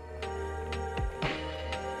is.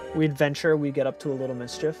 We adventure, we get up to a little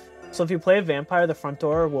mischief. So if you play a vampire, the front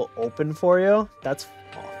door will open for you. That's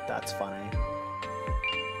funny.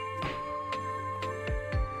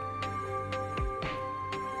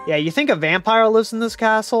 Yeah, you think a vampire lives in this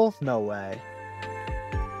castle? No way.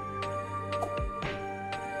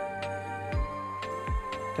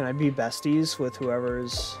 Can I be besties with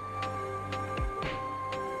whoever's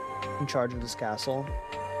in charge of this castle?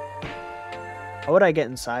 How would I get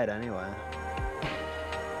inside anyway?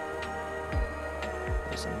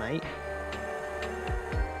 There's a knight.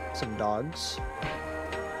 Some dogs.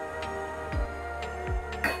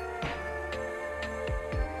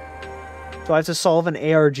 Do I have to solve an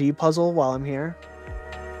ARG puzzle while I'm here?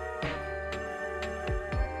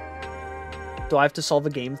 Do I have to solve a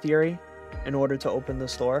game theory in order to open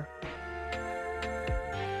this door?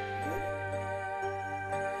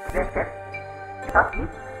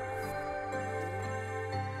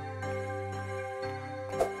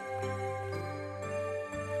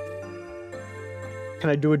 Can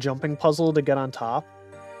I do a jumping puzzle to get on top?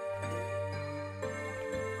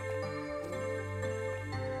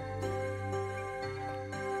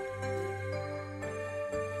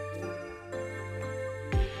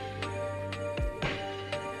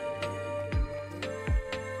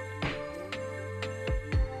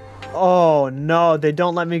 Oh no, they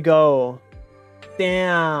don't let me go.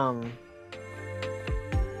 Damn.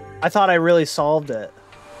 I thought I really solved it.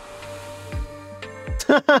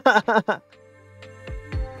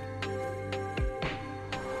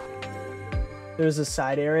 There's a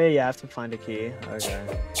side area, you have to find a key. Okay.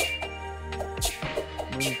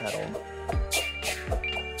 Moon petal.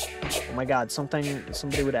 Oh my god,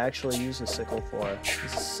 somebody would actually use a sickle for.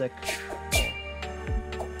 This is sick.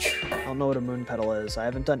 I don't know what a moon petal is. I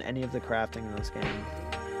haven't done any of the crafting in this game.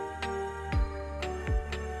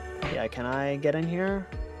 Yeah, can I get in here?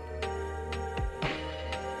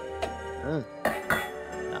 No.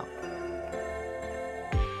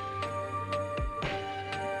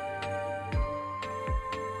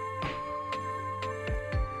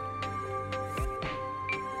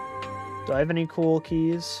 Do I have any cool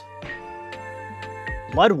keys?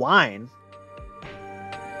 Blood wine?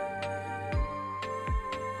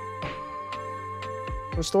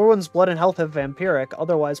 Restore one's blood and health if vampiric,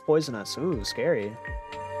 otherwise poisonous. Ooh, scary.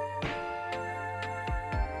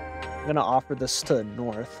 I'm gonna offer this to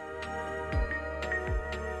North.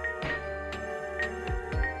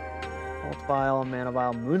 Health vial, mana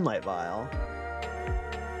vial, moonlight vial.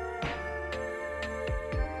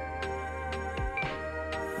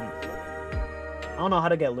 I don't know how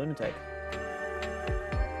to get lunatic.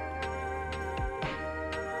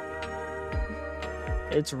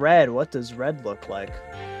 It's red. What does red look like?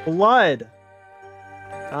 Blood!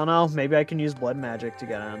 I don't know. Maybe I can use blood magic to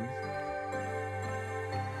get in.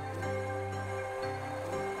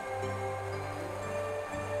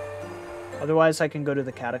 Otherwise, I can go to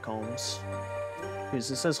the catacombs. Because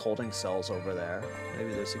this says holding cells over there.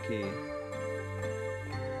 Maybe there's a key.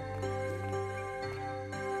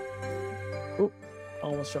 Oop.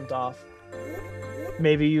 Almost jumped off.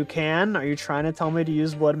 Maybe you can? Are you trying to tell me to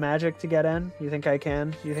use blood magic to get in? You think I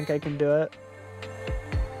can? You think I can do it?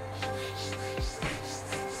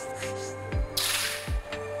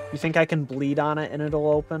 You think I can bleed on it and it'll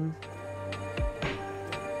open?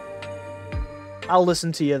 I'll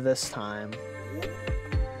listen to you this time.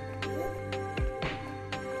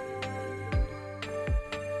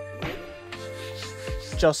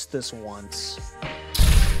 Just this once.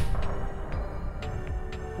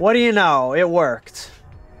 What do you know? It worked.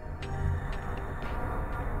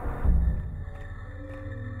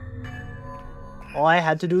 All I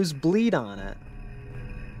had to do is bleed on it.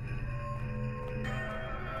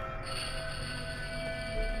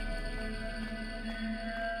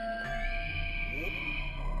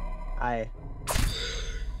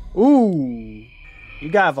 Ooh! You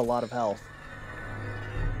gotta have a lot of health.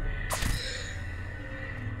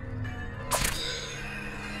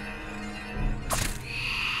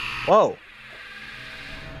 Whoa!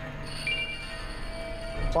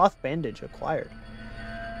 Cloth bandage acquired.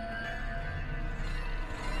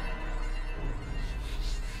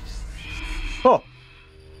 Oh!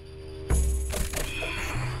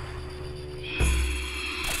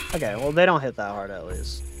 Okay, well they don't hit that hard at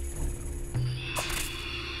least.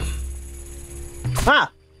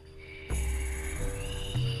 Ah!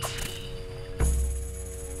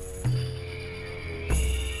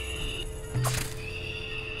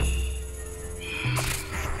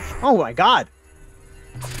 Oh my god!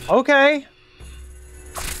 Okay.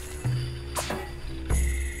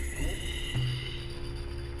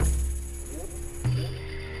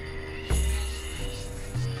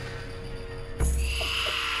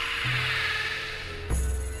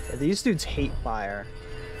 Yeah, these dudes hate fire.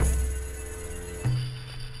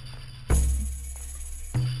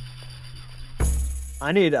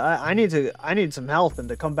 I need some health and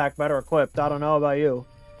to come back better equipped. I don't know about you.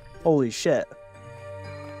 Holy shit.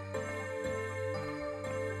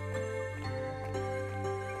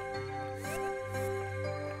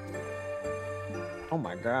 Oh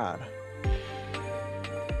my god.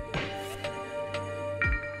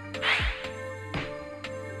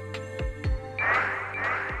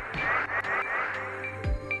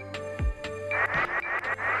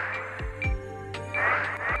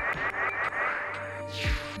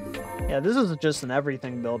 Yeah, this is just an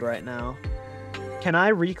everything build right now. Can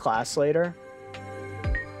I reclass later?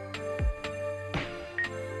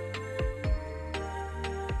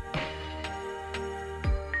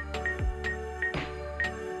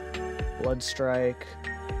 Blood Strike.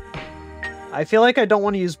 I feel like I don't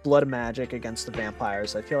want to use Blood Magic against the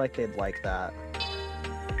vampires. I feel like they'd like that.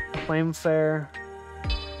 Flame Fair.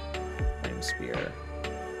 Flame Spear.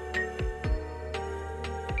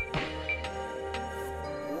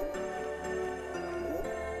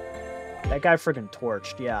 That guy friggin'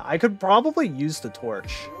 torched. Yeah, I could probably use the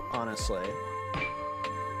torch, honestly.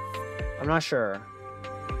 I'm not sure.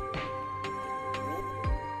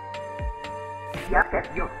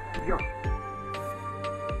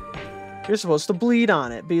 You're supposed to bleed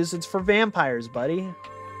on it because it's for vampires, buddy.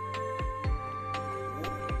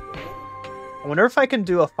 I wonder if I can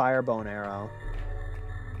do a firebone arrow.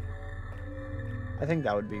 I think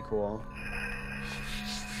that would be cool.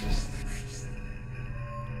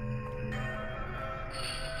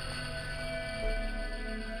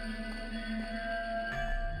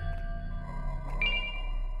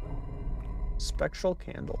 Spectral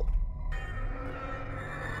Candle.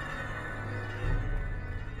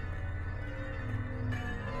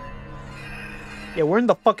 Yeah, we're in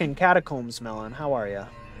the fucking catacombs, Melon. How are ya?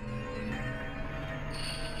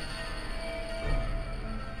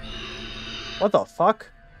 What the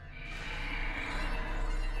fuck?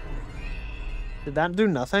 Did that do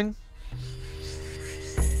nothing?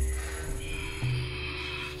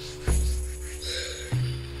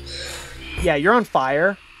 Yeah, you're on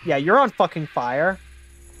fire. Yeah, you're on fucking fire.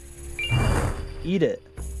 Eat it.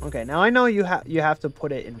 Okay, now I know you have to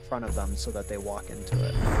put it in front of them so that they walk into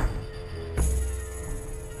it.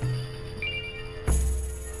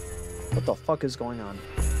 What the fuck is going on?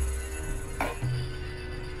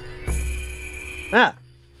 Ah!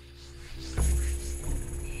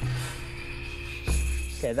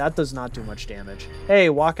 Okay, that does not do much damage. Hey,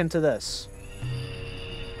 walk into this.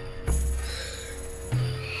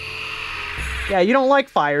 Yeah, you don't like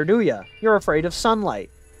fire, do ya? You're afraid of sunlight.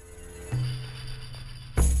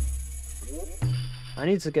 I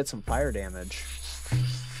need to get some fire damage.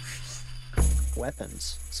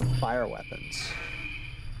 Weapons. Some fire weapons.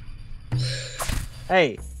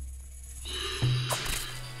 Hey.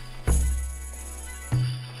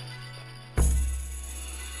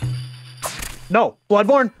 No,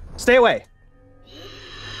 Bloodborne, stay away.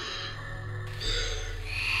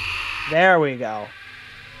 There we go.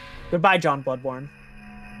 Goodbye, John Bloodborne.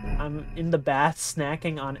 I'm in the bath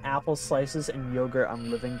snacking on apple slices and yogurt. I'm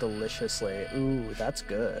living deliciously. Ooh, that's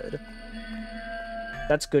good.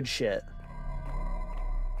 That's good shit.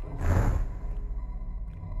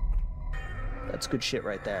 That's good shit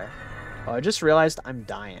right there. Oh, I just realized I'm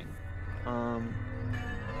dying.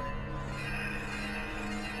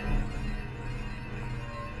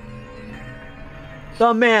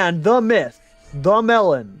 The man, the myth, the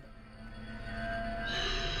melon.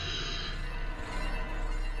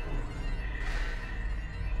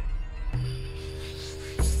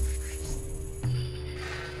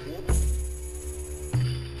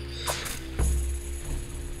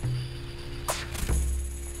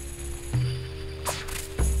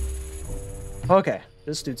 Okay,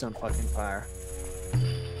 this dude's on fucking fire.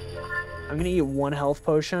 I'm gonna eat one health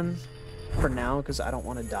potion for now because I don't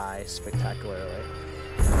want to die spectacularly.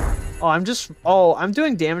 Oh, I'm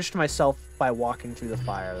doing damage to myself by walking through the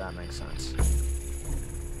fire. That makes sense.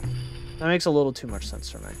 That makes a little too much sense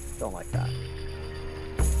for me. Don't like that.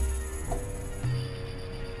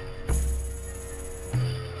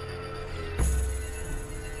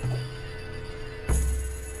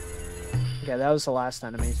 Okay, that was the last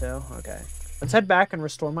enemy too. Okay. Let's head back and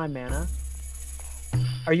restore my mana.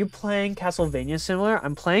 Are you playing Castlevania similar?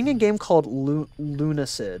 I'm playing a game called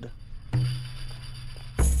Lunacid.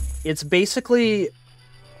 It's basically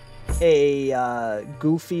a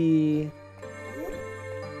goofy...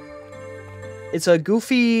 It's a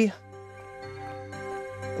goofy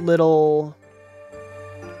little...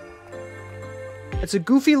 It's a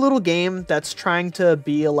goofy little game that's trying to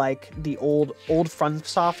be like the old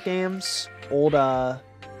FromSoft games.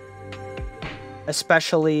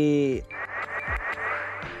 Especially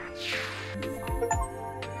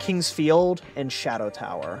King's Field and Shadow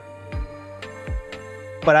Tower.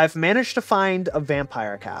 But I've managed to find a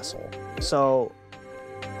vampire castle. So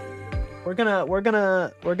we're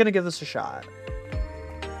gonna give this a shot.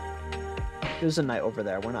 There's a knight over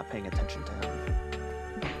there. We're not paying attention to him.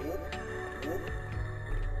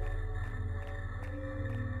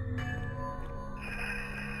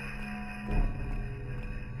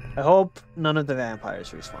 I hope none of the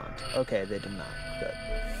vampires respawn. Okay, they did not. Good.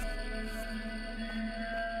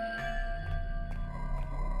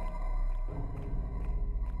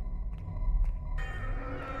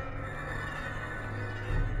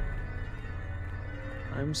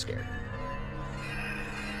 I'm scared.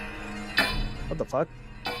 What the fuck?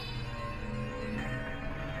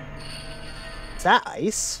 Is that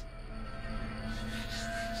ice?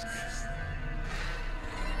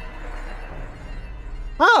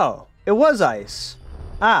 Oh, it was ice.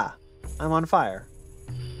 Ah, I'm on fire.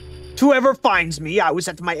 Whoever finds me, I was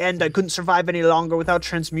at my end. I couldn't survive any longer without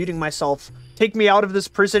transmuting myself. Take me out of this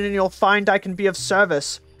prison and you'll find I can be of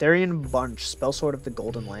service. Therian Bunch, Spell Sword of the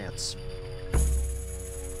Golden Lance.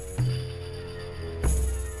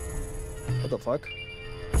 What the fuck?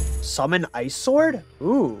 Summon Ice Sword?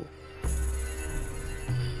 Ooh.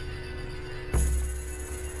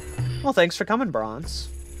 Well, thanks for coming, Bronze.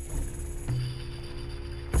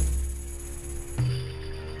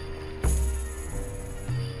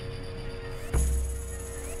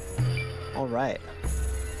 All right.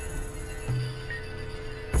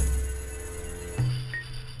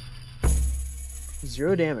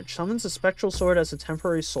 Zero damage. Summons a spectral sword as a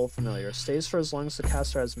temporary soul familiar. Stays for as long as the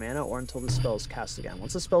caster has mana or until the spell is cast again.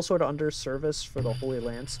 Once the spell sword under service for the Holy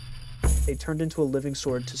Lance, they turned into a living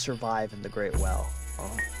sword to survive in the Great Well.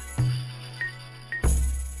 Oh.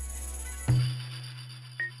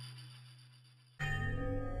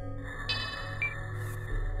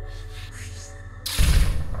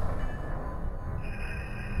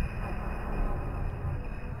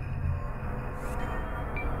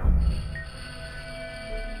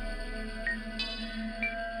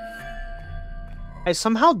 I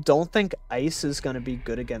somehow don't think ice is going to be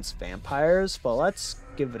good against vampires, but let's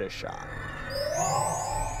give it a shot.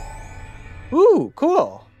 Ooh,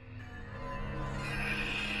 cool.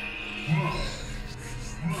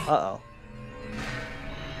 Uh-oh.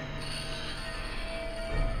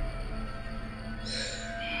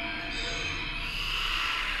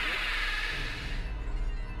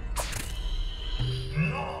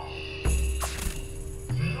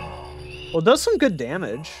 Well, it does some good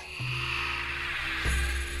damage.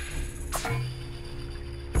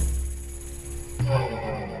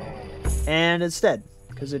 And it's dead,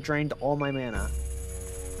 because it drained all my mana.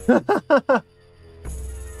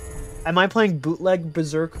 Am I playing Bootleg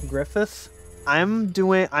Berserk Griffith? I'm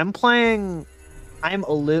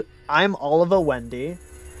Oliva Wendy,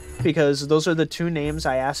 because those are the two names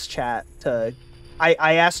I asked chat to...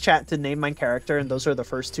 I asked chat to name my character, and those are the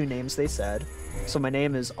first two names they said. So my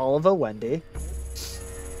name is Oliva Wendy.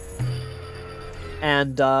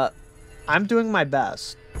 And, I'm doing my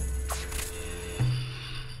best.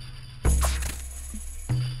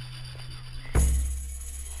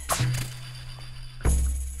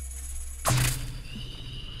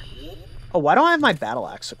 Oh, why don't I have my battle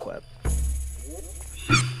axe equipped?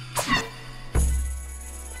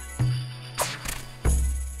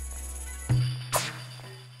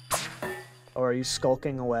 Or are you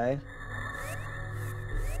skulking away?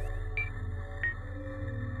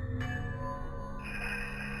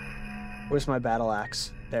 Where's my battle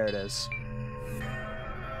axe? There it is.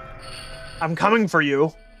 I'm coming for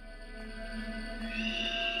you.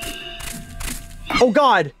 Oh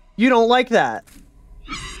God, you don't like that.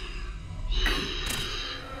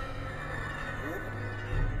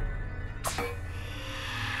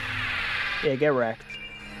 Yeah, get wrecked.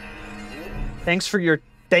 Thanks for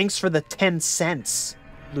the 10 cents,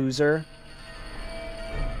 loser.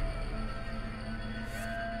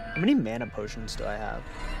 How many mana potions do I have?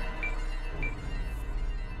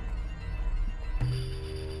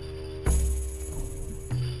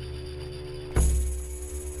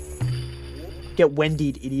 Get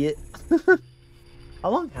Wendy'd, idiot. How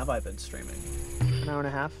long have I been streaming? An hour and a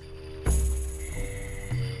half?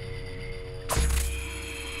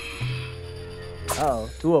 Oh,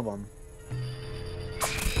 two of them.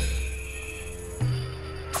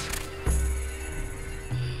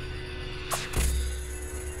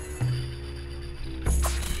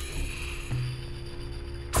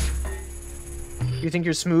 You think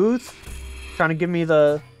you're smooth? Trying to give me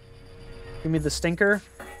the stinker?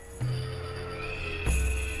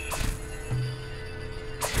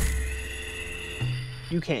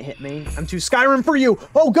 You can't hit me. I'm too Skyrim for you.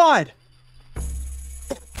 Oh God.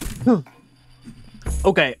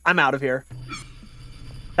 Okay, I'm out of here.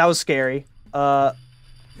 That was scary.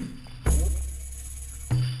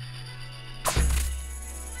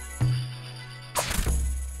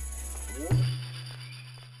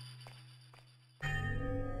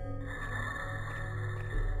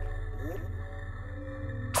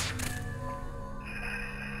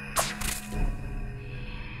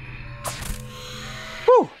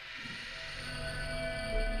 Whew.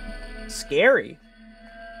 Scary.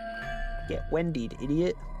 Get Wendy'd,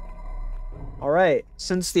 idiot. Alright,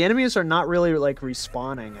 since the enemies are not really, like,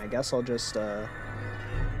 respawning, I guess I'll just,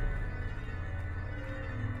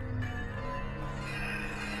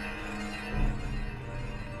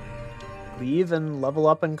 leave and level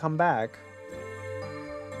up and come back.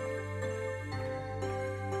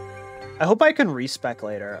 I hope I can respec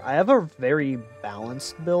later. I have a very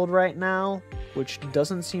balanced build right now, which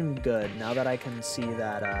doesn't seem good now that I can see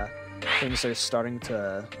that things are starting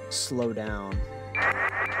to slow down.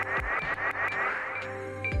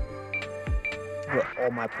 Put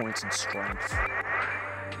all my points in strength.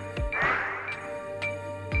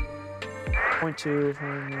 0.2.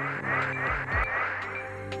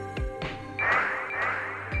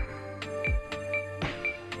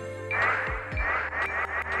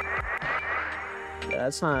 Yeah,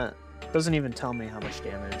 that's not... Doesn't even tell me how much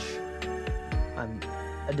damage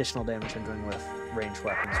additional damage I'm doing with ranged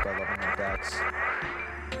weapons by leveling up Dex.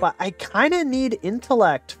 But I kind of need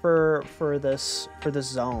intellect for this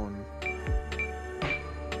zone.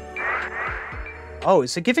 Oh,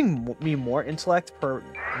 is it giving me more intellect per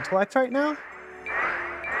intellect right now?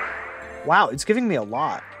 Wow, it's giving me a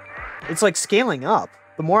lot. It's like scaling up.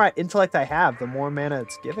 The more intellect I have, the more mana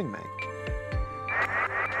it's giving me.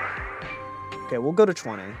 Okay, we'll go to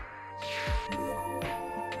 20.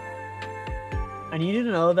 I need you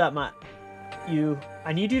to know that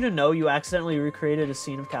I need you to know you accidentally recreated a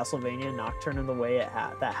scene of Castlevania Nocturne in the way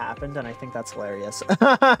that happened, and I think that's hilarious.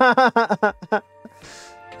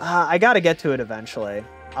 I gotta get to it eventually.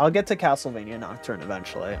 I'll get to Castlevania Nocturne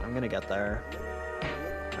eventually. I'm gonna get there.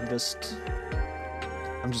 I'm just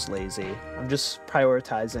lazy. I'm just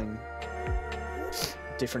prioritizing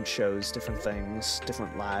different shows, different things,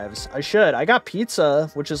 different lives. I got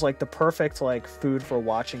pizza, which is like the perfect like food for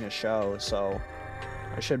watching a show, so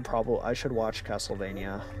I should watch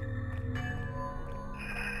Castlevania.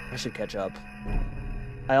 I should catch up.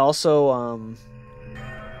 I also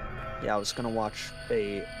yeah, I was gonna watch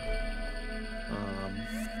Fate.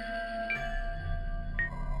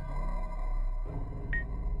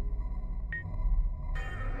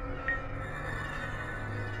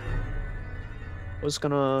 I was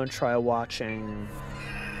gonna try watching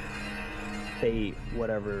Fate,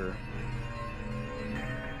 whatever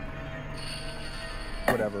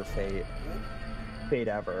Fate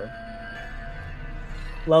ever.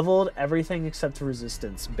 Leveled everything except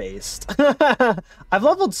resistance based. I've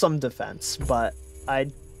leveled some defense, but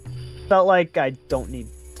I felt like I don't need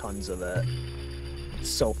tons of it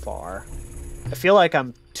so far. I feel like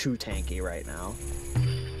I'm too tanky right now.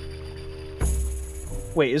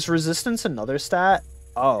 Wait, is resistance another stat?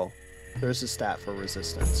 Oh, there's a stat for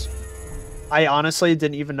resistance. I honestly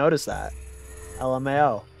didn't even notice that.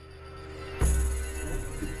 LMAO.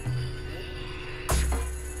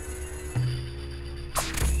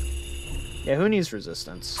 Yeah, who needs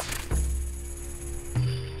resistance?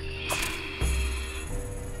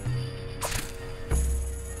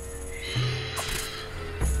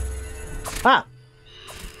 Ah!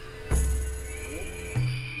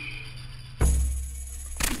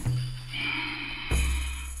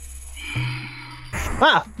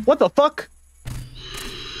 Ah! What the fuck?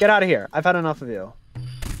 Get out of here. I've had enough of you.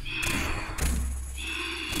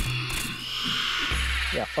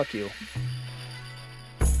 Yeah, fuck you.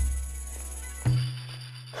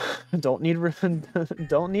 Don't need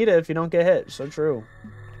it if you don't get hit. So true.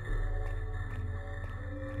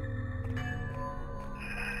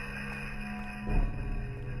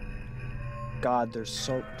 God, there's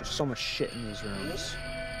so much shit in these rooms.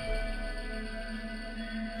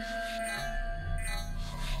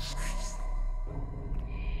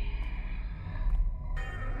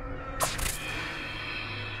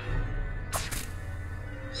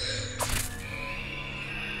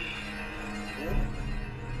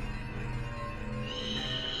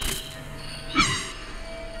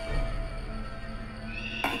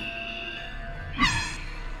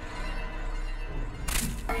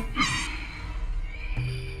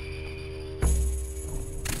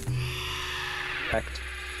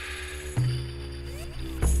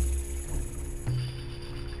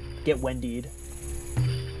 Get Wendy'd.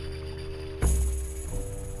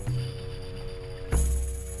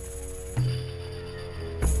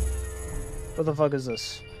 What the fuck is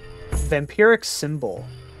this? Vampiric symbol.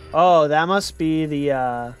 Oh, that must be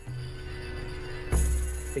the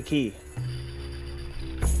key.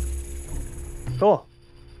 Cool.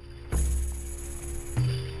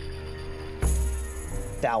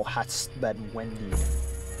 Thou hast been Wendy'd.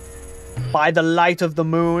 By the light of the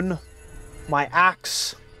moon, my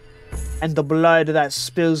axe, and the blood that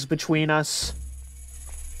spills between us.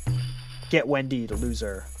 Get Wendy'd,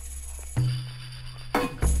 loser.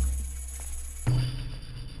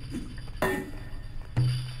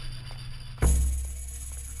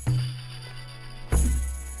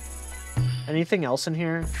 Anything else in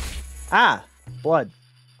here? Ah, blood.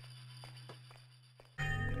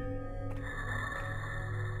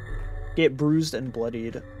 Get bruised and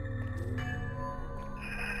bloodied.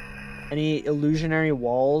 Any illusionary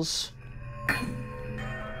walls?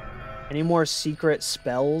 Any more secret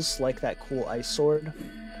spells like that cool ice sword?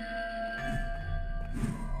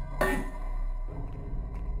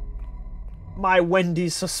 My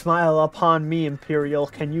Wendy's to smile upon me, Imperial.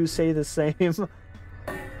 Can you say the same?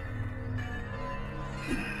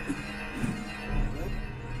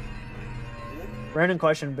 Random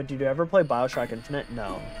question, but did you ever play BioShock Infinite?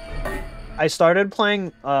 No. I started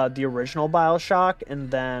playing the original BioShock,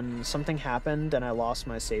 and then something happened, and I lost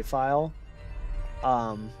my save file.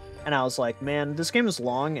 And I was like, man, this game is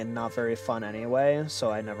long and not very fun anyway,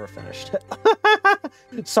 so I never finished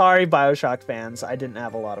it. Sorry, BioShock fans. I didn't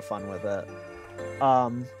have a lot of fun with it.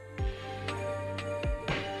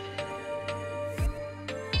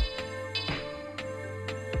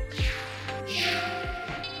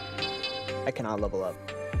 I cannot level up.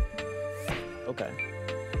 Okay.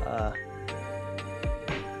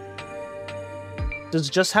 Does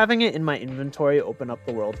just having it in my inventory open up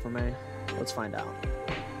the world for me? Let's find out.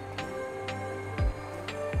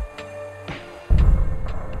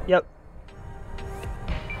 Yep.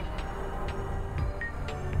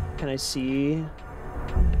 Can I see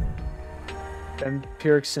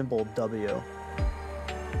Vampiric symbol W?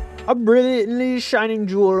 A brilliantly shining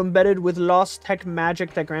jewel embedded with lost tech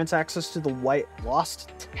magic that grants access to the white...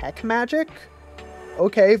 Lost tech magic?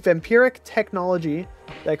 Okay, vampiric technology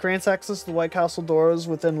that grants access to the White Castle doors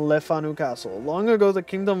within Le Fanu Castle. Long ago, the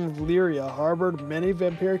Kingdom of Lyria harbored many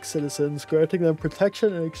vampiric citizens, granting them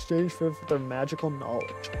protection in exchange for their magical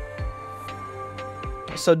knowledge.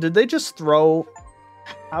 So did they just throw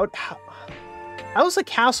out... How is a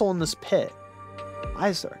castle in this pit? Why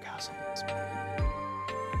is there a castle in this pit?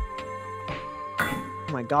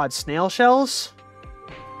 Oh my god, snail shells?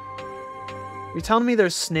 You're telling me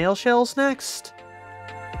there's snail shells next?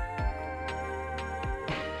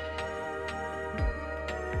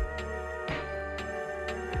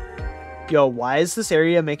 Yo, why is this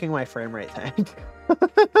area making my frame rate tank?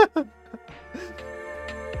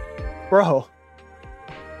 Bro.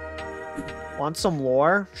 Want some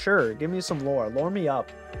lore? Sure, give me some lore. Lore me up.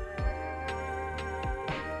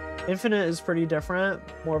 Infinite is pretty different.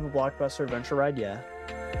 More of a blockbuster adventure ride, yeah.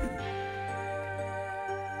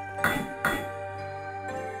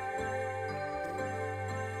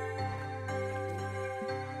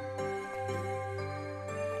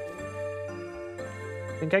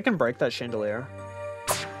 I think I can break that chandelier.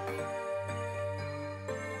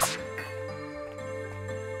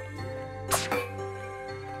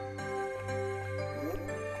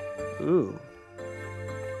 Ooh.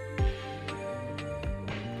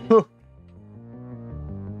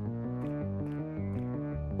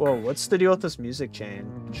 Whoa, what's the deal with this music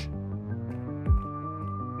change?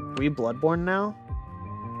 Are we Bloodborne now?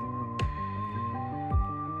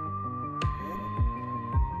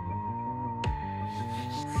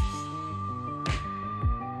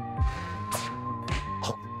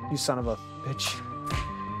 You son of a bitch.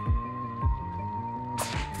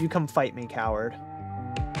 You come fight me, coward.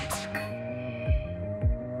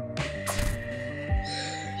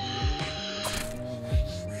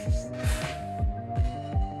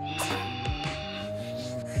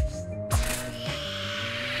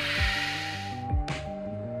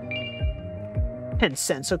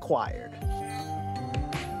 $0.10 acquired.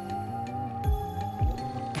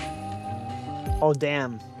 Oh,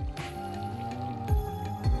 damn.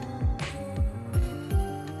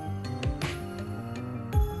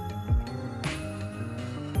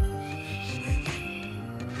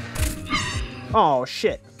 Oh,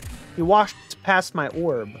 shit. He walked past my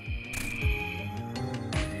orb.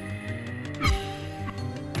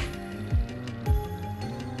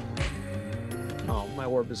 Oh, my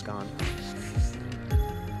orb is gone.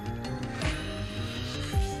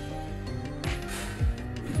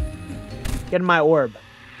 Get my orb.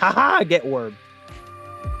 Haha, get orb.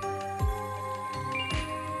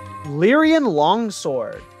 Lyrian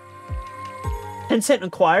Longsword. $0.10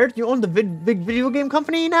 acquired? You own the big video game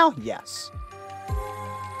company now? Yes.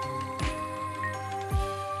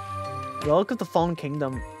 Relic of the Fallen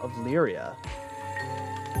Kingdom of Lyria.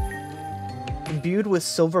 Imbued with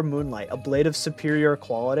silver moonlight, a blade of superior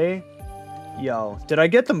quality. Yo, did I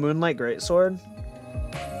get the Moonlight Greatsword?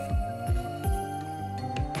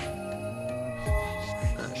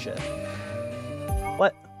 Oh, shit.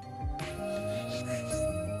 What?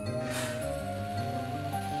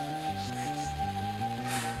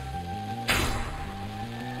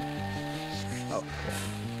 Oh, cool.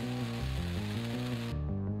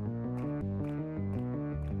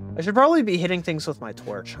 I should probably be hitting things with my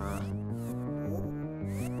torch, huh?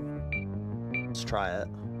 Let's try it.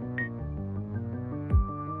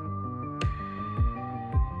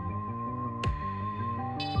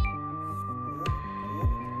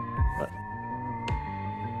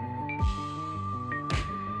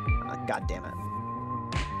 God damn it.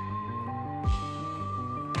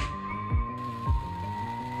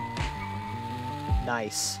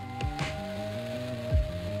 Nice.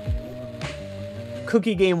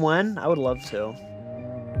 Cookie game when? I would love to.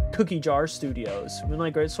 Cookie Jar Studios.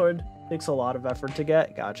 Moonlight Greatsword takes a lot of effort to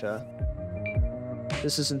get. Gotcha.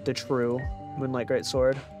 This isn't the true Moonlight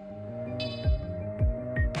Greatsword.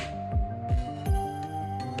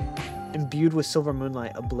 Imbued with Silver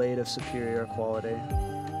Moonlight, a blade of superior quality.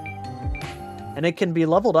 And it can be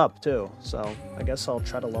leveled up too, so I guess I'll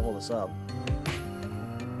try to level this up.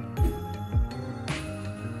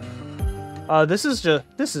 This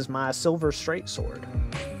is my silver straight sword.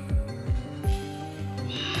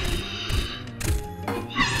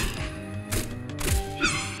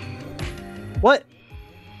 What?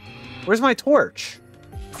 Where's my torch?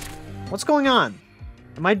 What's going on?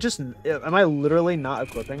 Am I literally not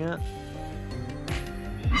equipping it?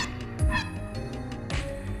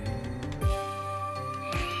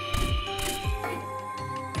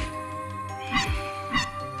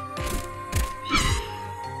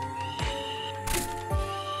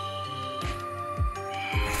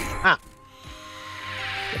 Ah.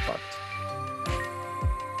 Get fucked.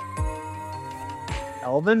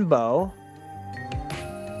 Elven bow.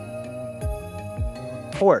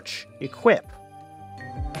 Torch. Equip.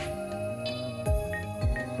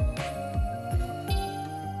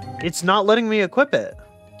 It's not letting me equip it.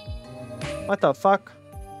 What the fuck?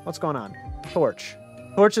 What's going on? Torch.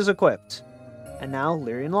 Torch is equipped. And now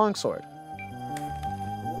Lyrian Longsword.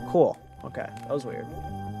 Cool. Okay, that was weird.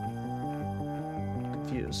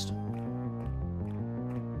 Confused.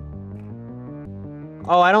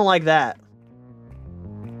 Oh, I don't like that.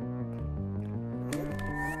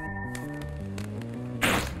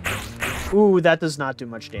 Ooh, that does not do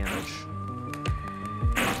much damage.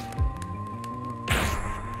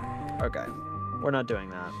 Okay, we're not doing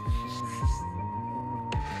that.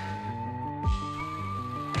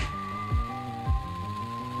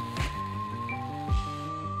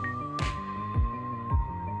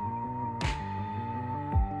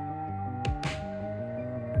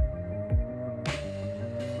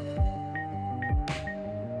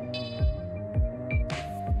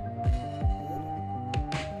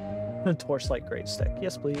 A torchlight great stick.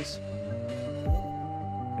 Yes, please.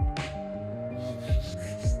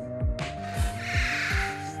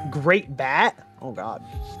 Great bat? Oh, God.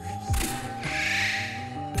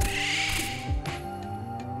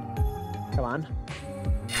 Come on.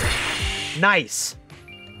 Nice.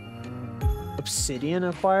 Obsidian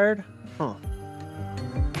acquired? Huh.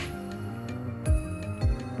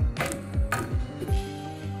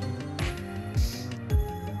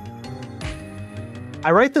 I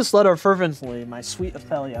write this letter fervently, my sweet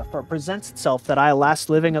Ophelia, for it presents itself that I, last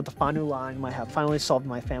living of the Fanu line, might have finally solved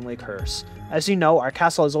my family curse. As you know, our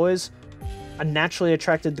castle has always unnaturally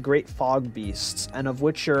attracted the great fog beasts, and of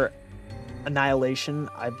which your annihilation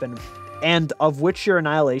I've been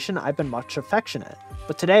much affectionate.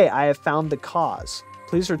 But today I have found the cause.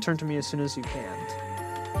 Please return to me as soon as you can.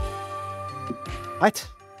 What?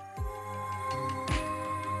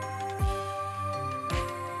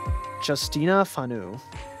 Justina Fanu.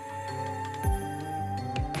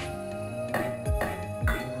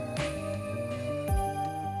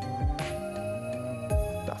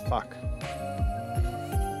 The fuck?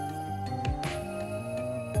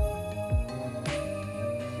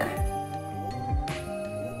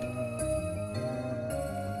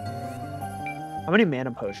 How many mana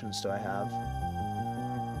potions do I have?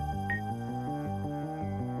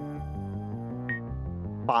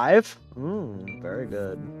 5? Very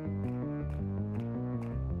good.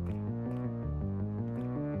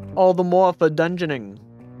 All the more for dungeoning.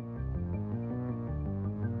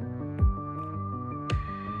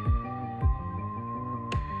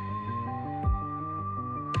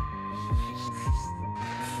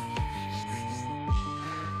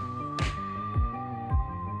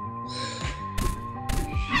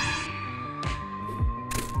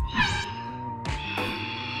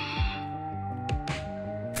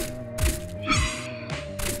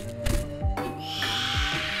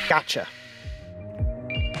 Gotcha.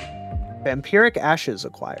 Vampiric ashes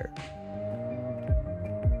acquired.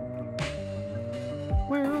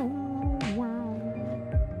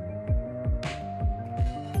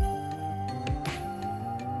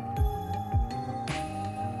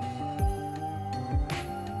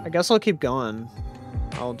 I guess I'll keep going.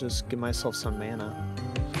 I'll just give myself some mana.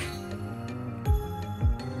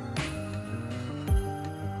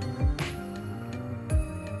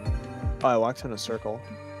 Oh, I walked in a circle.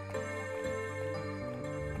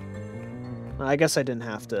 I guess I didn't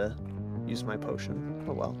have to use my potion.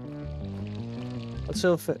 Oh well.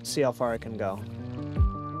 Let's see how far I can go.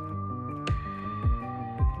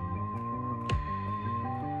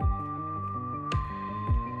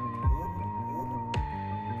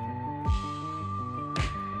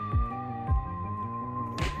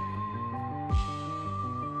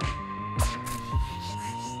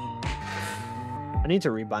 I need to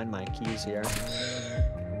rebind my keys here.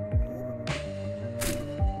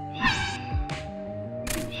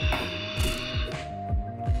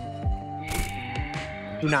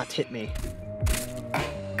 Do not hit me.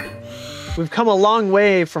 We've come a long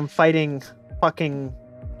way from fighting fucking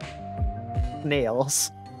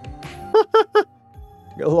nails.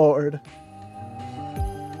 Good lord.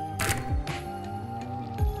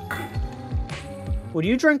 Would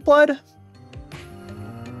you drink blood?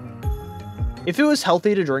 If it was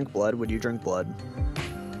healthy to drink blood, would you drink blood?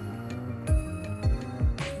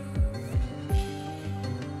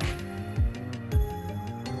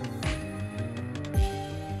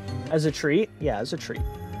 As a treat? Yeah, as a treat.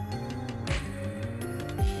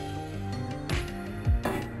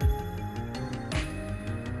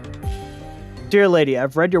 Dear lady,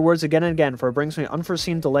 I've read your words again and again, for it brings me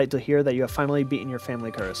unforeseen delight to hear that you have finally beaten your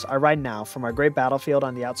family curse. I ride now from our great battlefield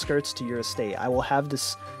on the outskirts to your estate. I will have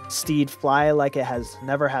this steed fly like it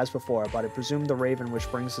never has before, but I presume the raven which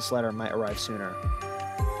brings this letter might arrive sooner.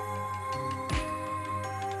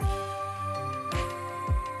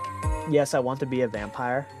 Yes, I want to be a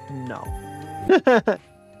vampire. No.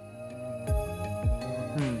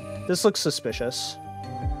 This looks suspicious.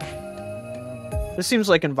 This seems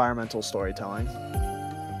like environmental storytelling.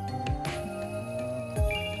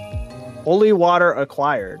 Holy water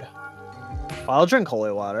acquired. I'll drink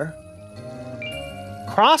holy water.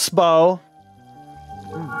 Crossbow.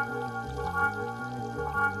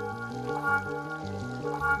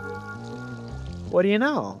 What do you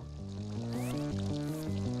know?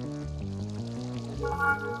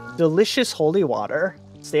 Delicious holy water.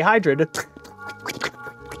 Stay hydrated.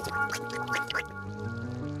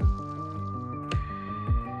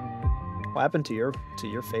 What happened to your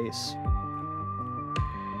face?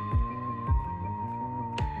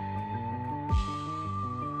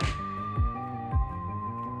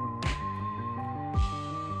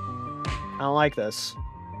 I don't like this.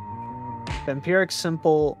 Vampiric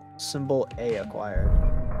symbol A acquired.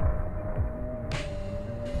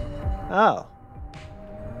 Oh.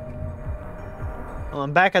 Well,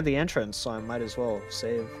 I'm back at the entrance, so I might as well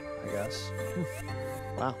save, I guess.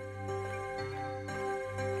 Wow.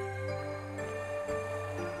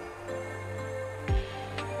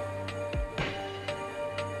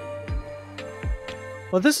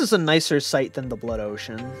 Well, this is a nicer sight than the Blood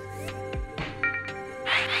Ocean.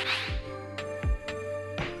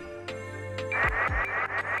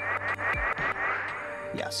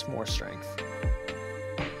 Yes, more strength.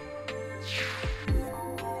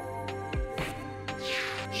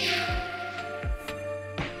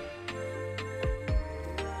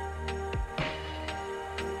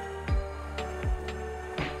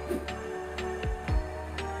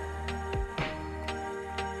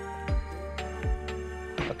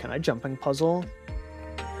 Can I jumping puzzle?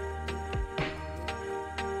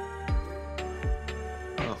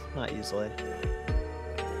 Oh, not easily.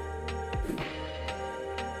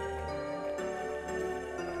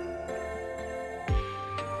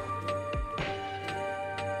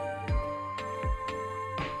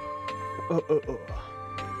 Oh.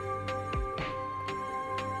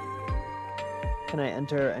 Can I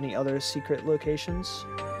enter any other secret locations?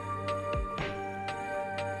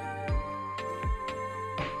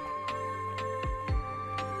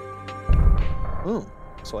 Oh,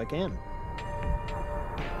 so I can.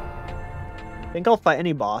 Think I'll fight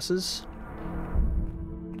any bosses?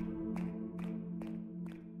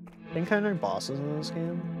 Think I know bosses in this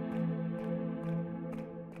game?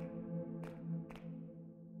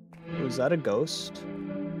 Oh, is that a ghost?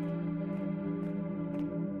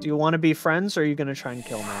 Do you want to be friends, or are you gonna try and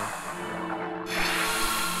kill me?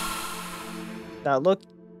 That looked...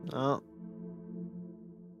 Oh.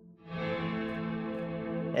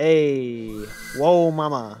 Hey, whoa,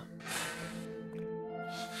 mama.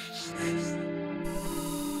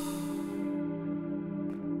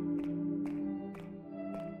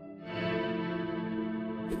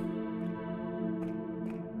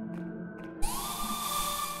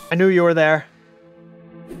 I knew you were there.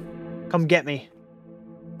 Come get me.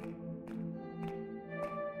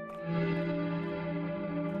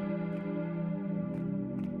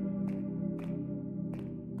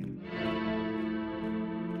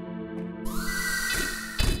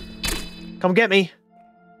 Come get me.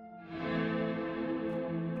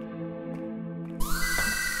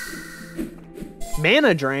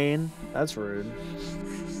 Mana drain? That's rude.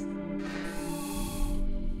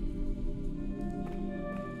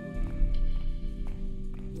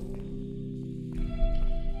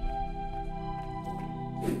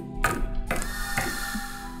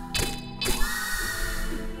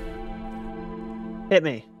 Hit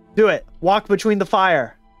me. Do it. Walk between the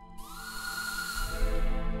fire.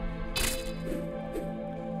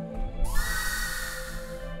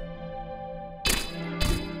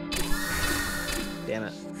 Damn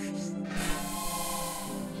it.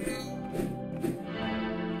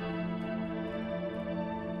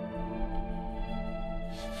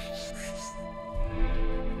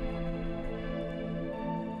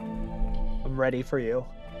 I'm ready for you.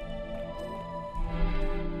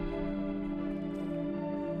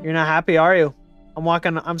 You're not happy, are you?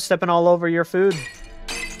 I'm stepping all over your food.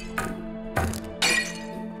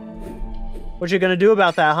 What you gonna do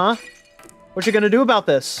about that, huh? What you gonna do about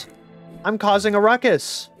this? I'm causing a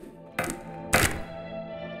ruckus.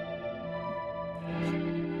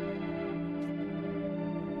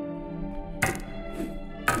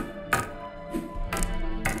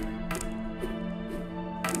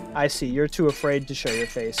 I see, you're too afraid to show your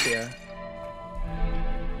face here.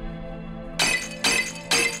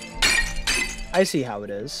 I see how it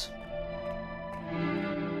is.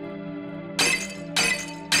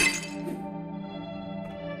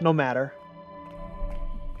 No matter.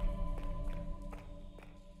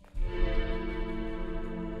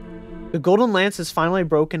 The Golden Lance has finally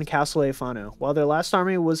broken Castle Efanu. While their last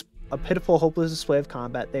army was a pitiful, hopeless display of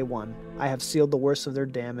combat, they won. I have sealed the worst of their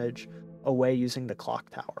damage away using the clock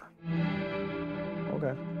tower.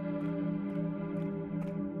 Okay.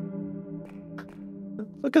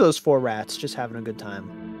 Look at those 4 rats just having a good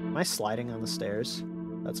time. Am I sliding on the stairs?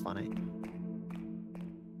 That's funny.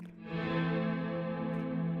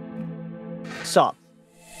 Sup?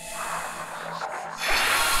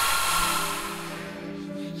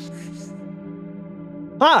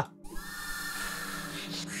 Ah!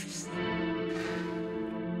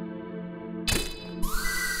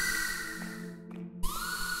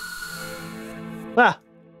 Ah!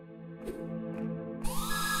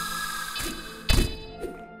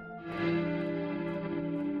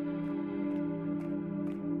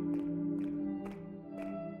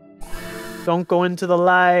 Don't go into the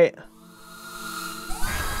light.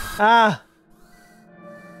 Ah!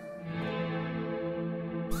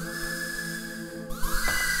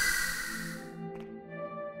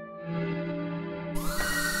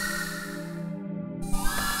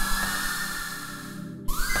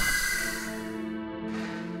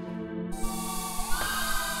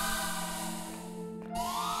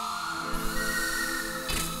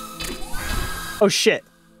 Oh shit.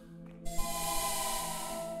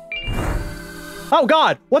 Oh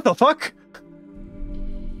god, what the fuck?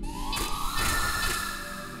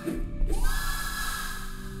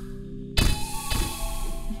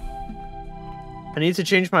 I need to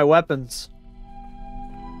change my weapons.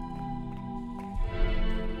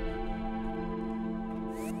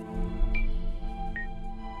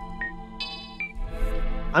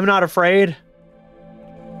 I'm not afraid.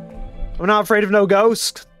 I'm not afraid of no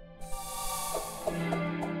ghost.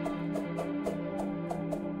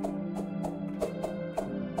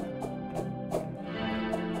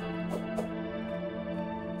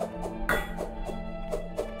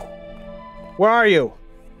 Where are you?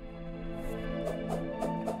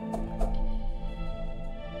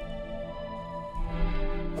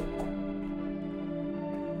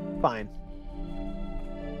 Fine.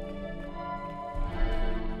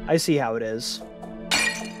 I see how it is.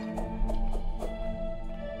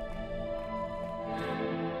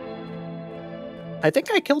 I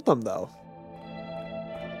think I killed them, though.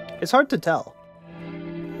 It's hard to tell.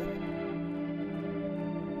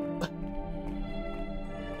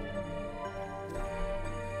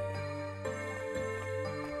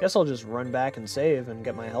 Guess I'll just run back and save and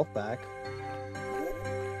get my health back.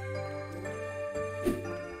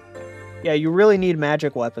 Yeah, you really need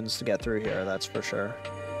magic weapons to get through here, that's for sure.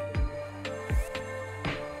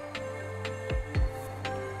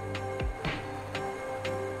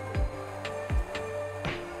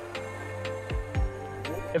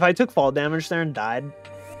 If I took fall damage there and died,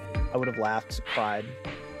 I would have laughed, cried.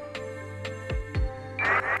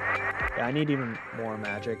 Yeah, I need even more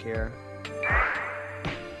magic here.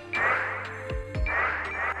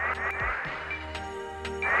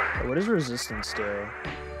 What does resistance do?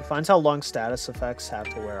 It finds how long status effects have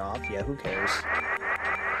to wear off. Yeah, who cares?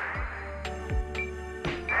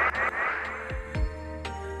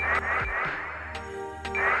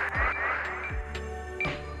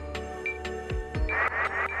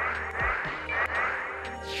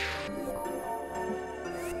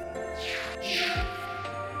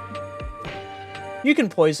 You can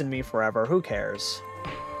poison me forever. Who cares?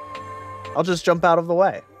 I'll just jump out of the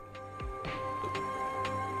way.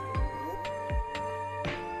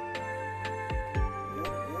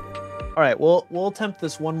 All right, we'll attempt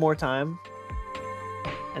this one more time,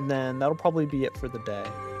 and then that'll probably be it for the day.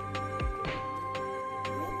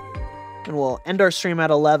 And we'll end our stream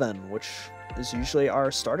at 11, which is usually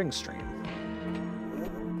our starting stream.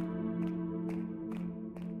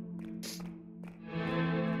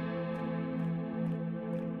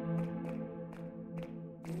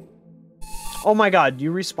 Oh my god,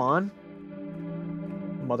 you respawn?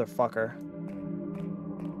 Motherfucker.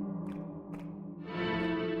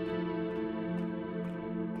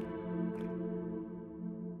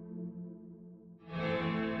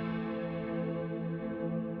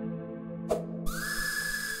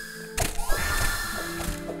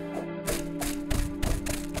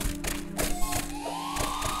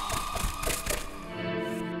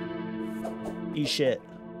 Shit.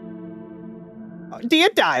 Dear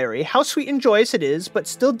Diary, how sweet and joyous it is, but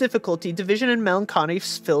still difficulty, division, and melancholy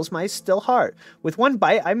fills my still heart. With one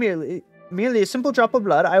bite, I merely a simple drop of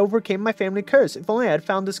blood, I overcame my family curse. If only I had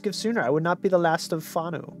found this gift sooner, I would not be the last of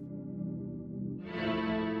Fanu.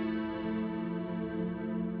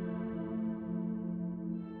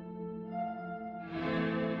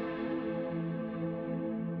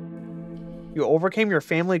 You overcame your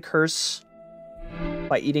family curse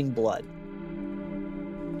by eating blood.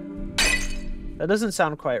 That doesn't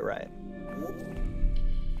sound quite right.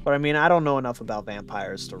 But I mean, I don't know enough about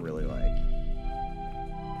vampires to really like.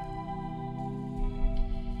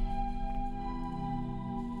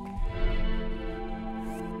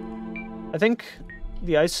 I think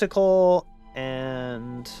the icicle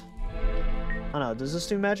and... I don't know, does this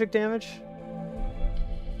do magic damage?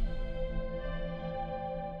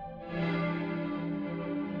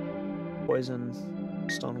 Poison,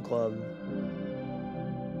 stone club.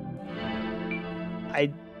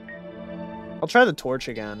 I'll try the torch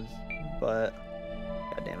again, but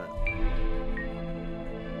god damn it.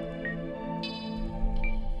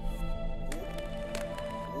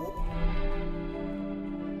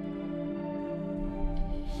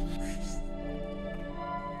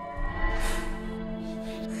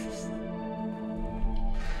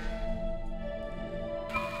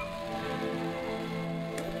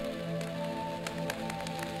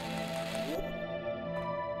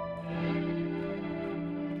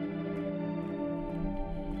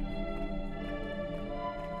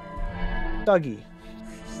 Dougie.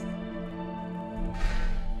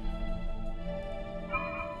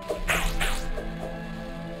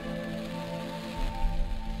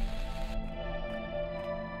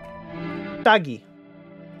 Dougie.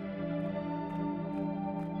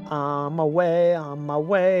 On my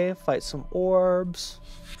way. Fight some orbs.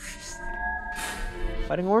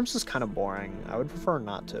 Fighting orbs is kind of boring. I would prefer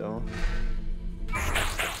not to.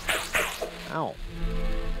 Ow.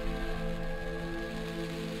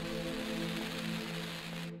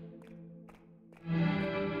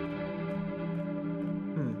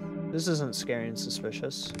 This isn't scary and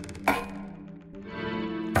suspicious.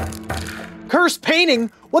 Cursed painting?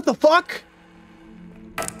 What the fuck?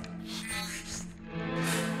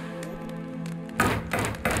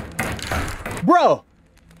 Bro!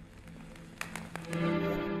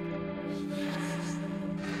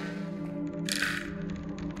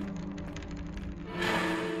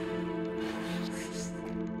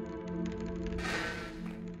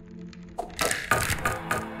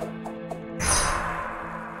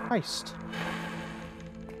 Christ.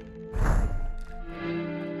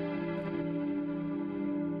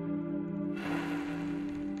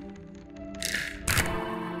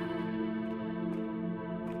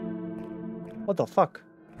 What the fuck?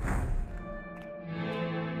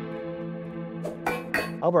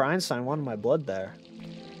 Albert Einstein wanted my blood there.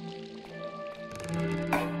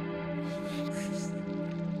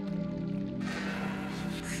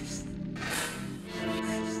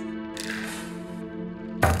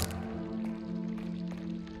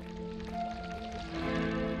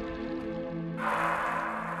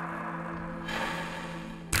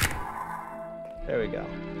 There we go.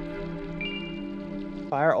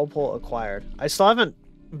 Fire opal acquired. I still haven't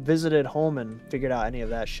visited home and figured out any of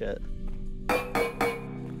that shit.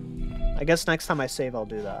 I guess next time I save, I'll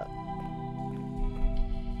do that.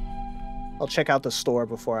 I'll check out the store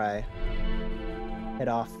before I head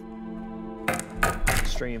off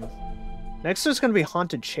stream. Next there's gonna be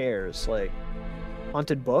haunted chairs, like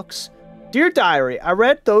haunted books. Dear Diary, I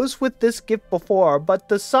read those with this gift before, but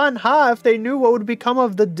the sun, if they knew what would become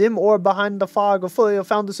of the dim orb behind the fog, Ophelia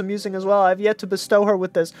found this amusing as well. I have yet to bestow her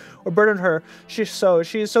with this, or burden her. She is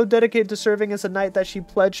so dedicated to serving as a knight that she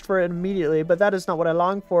pledged for it immediately, but that is not what I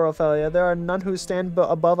long for, Ophelia. There are none who stand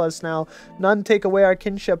above us now. None take away our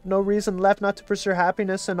kinship. No reason left not to pursue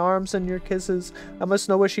happiness in arms and your kisses. I must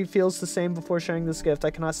know what she feels the same before sharing this gift. I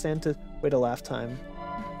cannot stand to wait a lifetime.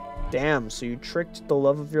 Damn, so you tricked the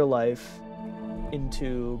love of your life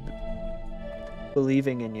into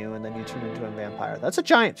believing in you, and then you turn into a vampire. That's a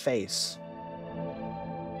giant face.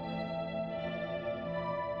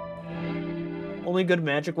 Only good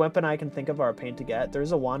magic weapon I can think of are a pain to get.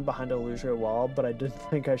 There's a wand behind a illusory wall, but I didn't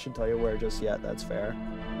think I should tell you where just yet. That's fair.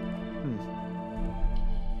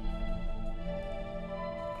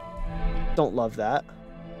 Don't love that.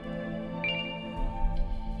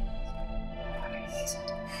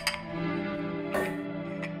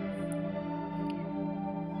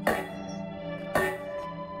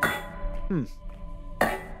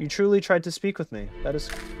 You truly tried to speak with me. That is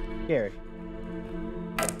scary.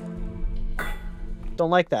 Don't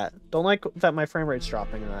like that. Don't like that my frame rate's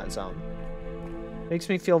dropping in that zone. Makes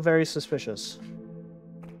me feel very suspicious.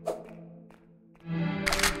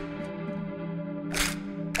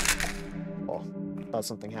 Oh, thought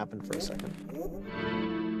something happened for a second.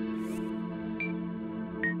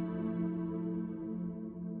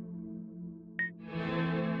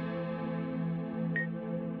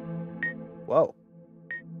 Whoa.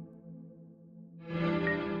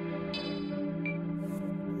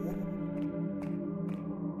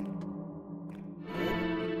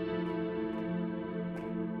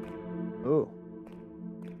 Ooh.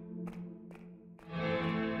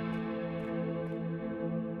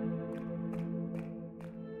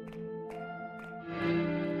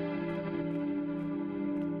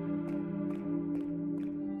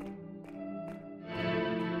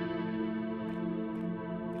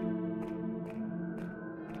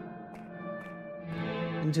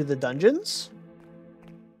 Into the dungeons?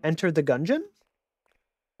 Enter the gungeon?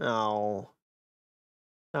 Oh.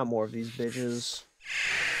 Not more of these bitches.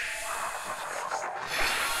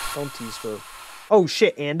 Don't tease her. Oh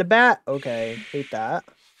shit, and a bat? Okay, hate that.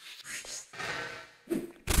 I'm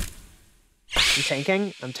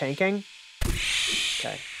tanking. I'm tanking.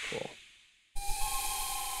 Okay, cool.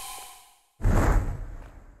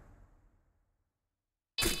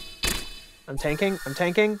 I'm tanking. I'm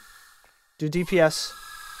tanking. Do DPS.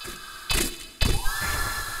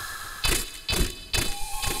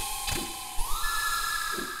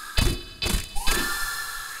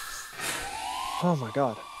 Oh my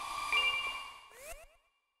god.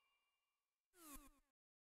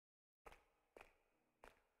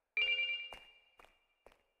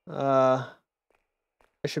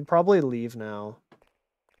 I should probably leave now.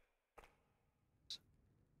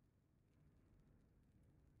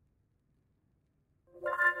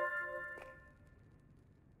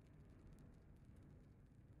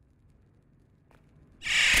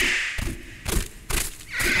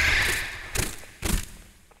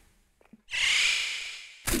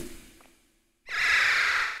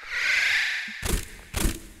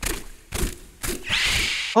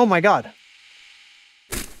 Oh my god.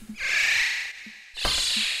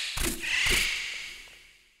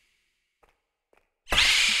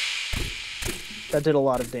 That did a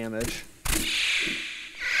lot of damage.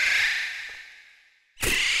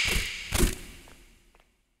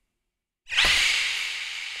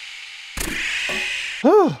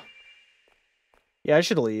 Yeah, I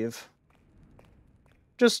should leave.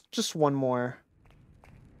 Just one more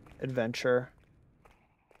adventure.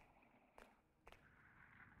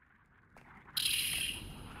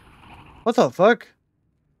 What the fuck?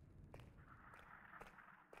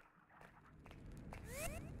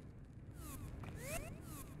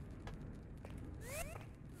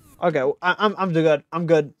 Okay, I'm good. I'm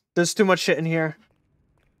good. There's too much shit in here.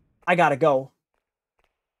 I gotta go.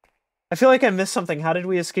 I feel like I missed something. How did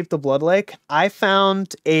we escape the Blood Lake? I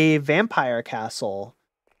found a vampire castle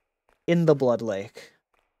in the Blood Lake.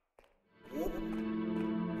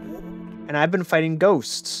 And I've been fighting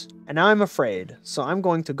ghosts. And now I'm afraid. So I'm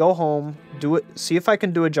going to go home, see if I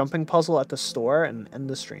can do a jumping puzzle at the store, and end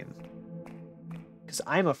the stream. Because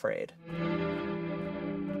I'm afraid.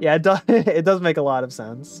 Yeah, it does make a lot of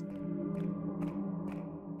sense.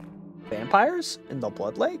 Vampires in the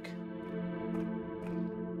Blood Lake?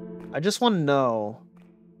 I just want to know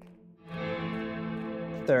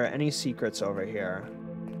if there are any secrets over here.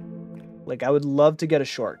 Like, I would love to get a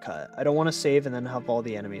shortcut. I don't want to save and then have all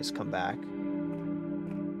the enemies come back.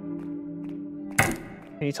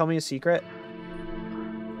 Can you tell me a secret?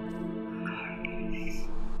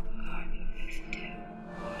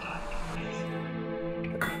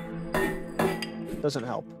 Doesn't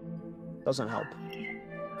help. Doesn't help.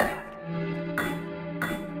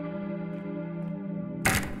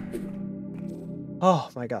 Oh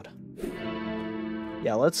my god.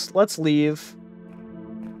 Yeah, let's leave.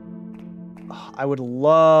 I would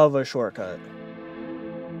love a shortcut.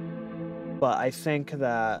 But I think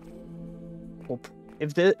that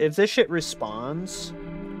if this shit respawns,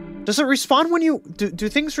 does it respawn when you do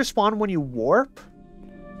things respawn when you warp?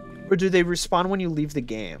 Or do they respawn when you leave the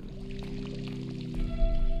game?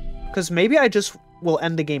 Because maybe I just will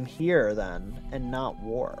end the game here then and not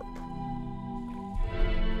warp.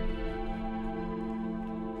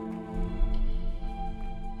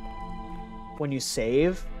 When you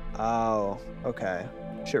save? Oh, okay.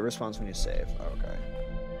 Shit respawns when you save. Okay.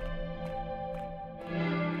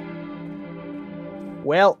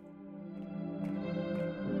 Well.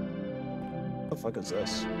 What the fuck is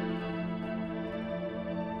this?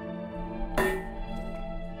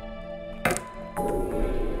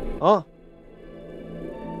 Oh.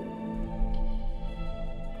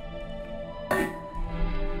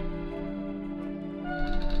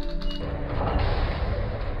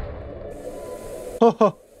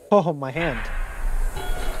 Oh, my hand.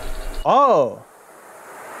 Oh.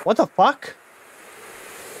 What the fuck?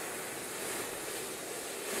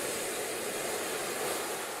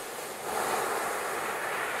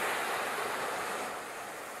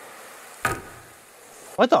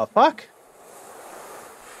 What the fuck?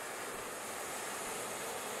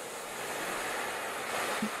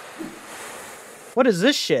 What is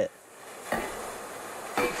this shit?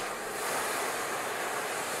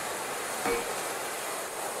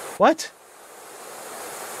 What?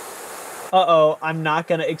 Uh-oh, I'm not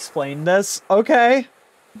gonna explain this. Okay.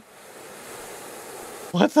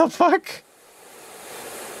 What the fuck?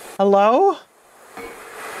 Hello?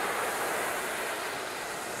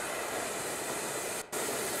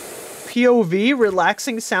 POV,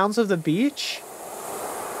 relaxing sounds of the beach?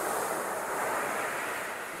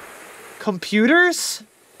 Computers?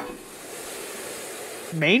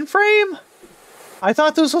 Mainframe? I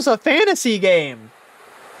thought this was a fantasy game.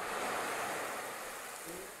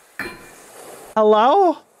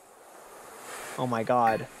 Hello? Oh my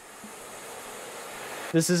god.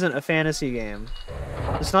 This isn't a fantasy game.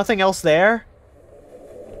 There's nothing else there?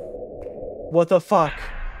 What the fuck?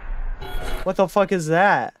 What the fuck is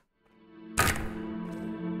that?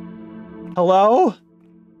 Hello?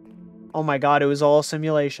 Oh my god, it was all a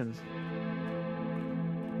simulation.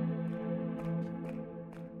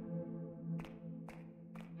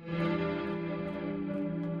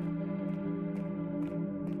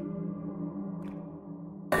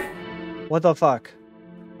 What the fuck?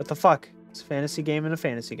 What the fuck? It's a fantasy game and a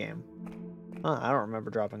fantasy game. Huh, I don't remember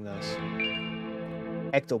dropping this.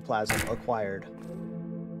 Ectoplasm acquired.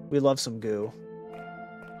 We love some goo.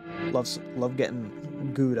 Love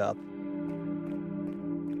getting gooed up.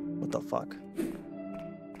 What the fuck?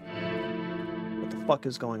 What the fuck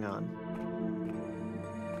is going on?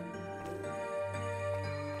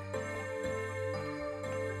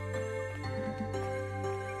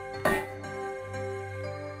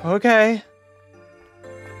 Okay.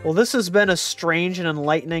 Well, this has been a strange and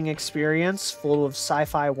enlightening experience full of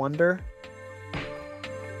sci-fi wonder.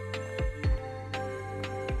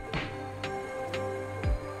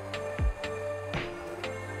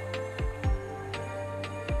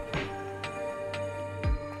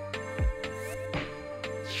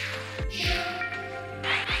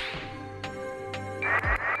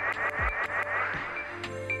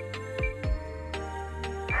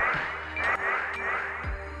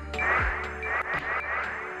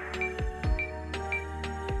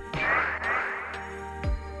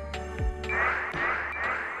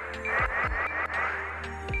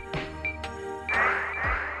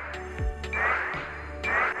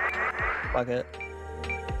 Fuck it.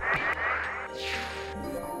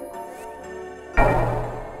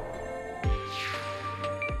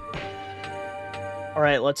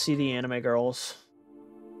 Alright, let's see the anime girls.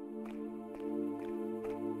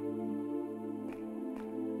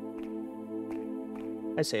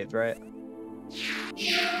 I saved, right?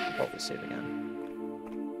 Oh, we save again.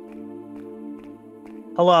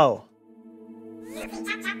 Hello.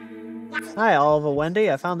 Hi, Oliver Wendy.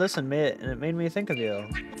 I found this and it made me think of you.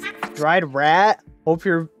 Dried rat? Hope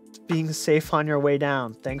you're being safe on your way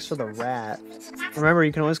down. Thanks for the rat. Remember,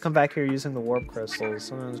 you can always come back here using the warp crystals.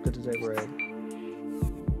 Sometimes it's good to take a break.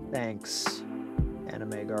 Thanks,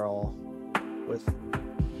 anime girl. With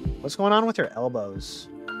what's going on with your elbows?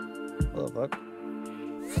 What the fuck?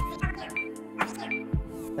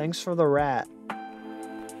 Thanks for the rat.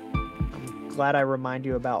 I'm glad I remind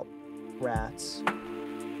you about rats.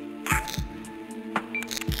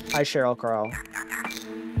 Hi, Cheryl Crow.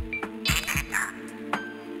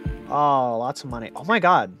 Oh, lots of money. Oh my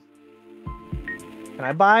god. Can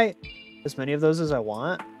I buy as many of those as I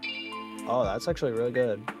want? Oh, that's actually really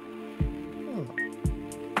good.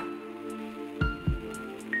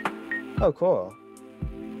 Oh, cool.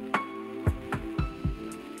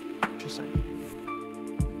 Interesting.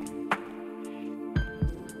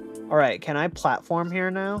 All right, can I platform here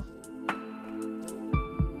now?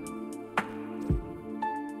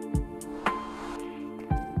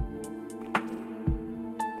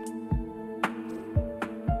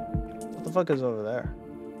 What the fuck is over there?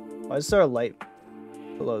 Why is there a light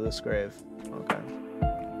below this grave? Okay.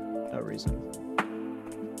 No reason.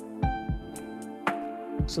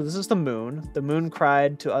 So this is the moon. The moon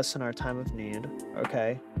cried to us in our time of need.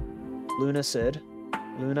 Okay. Lunacid.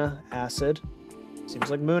 Luna acid. Seems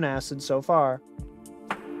like moon acid so far.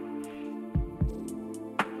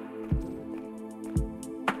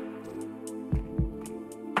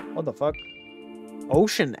 What the fuck?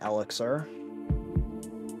 Ocean elixir.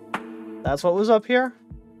 That's what was up here?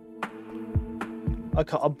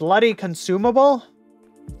 A bloody consumable?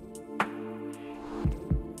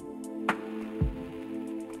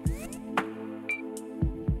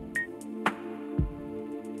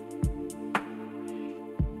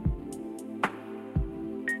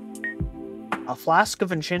 A flask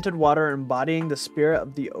of enchanted water embodying the spirit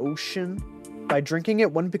of the ocean. By drinking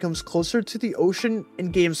it, one becomes closer to the ocean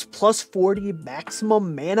and gains plus 40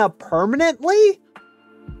 maximum mana permanently?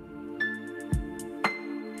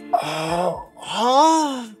 Oh,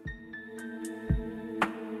 huh?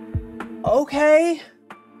 Okay.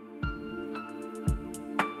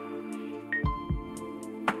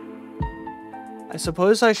 I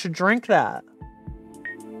suppose I should drink that.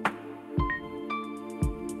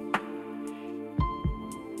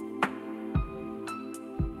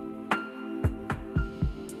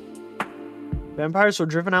 Vampires were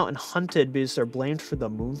driven out and hunted because they're blamed for the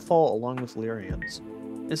moonfall along with Lyrians.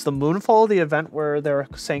 Is the moonfall the event where they're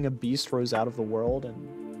saying a beast rose out of the world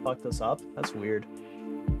and fucked us up? That's weird.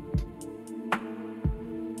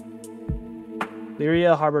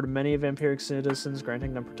 Lyria harbored many vampiric citizens,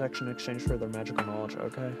 granting them protection in exchange for their magical knowledge.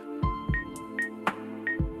 Okay.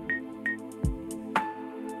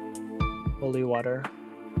 Holy water.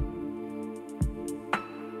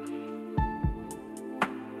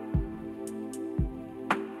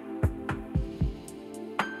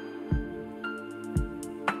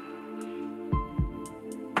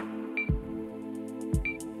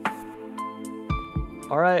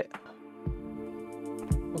 All right.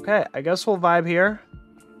 Okay, I guess we'll vibe here.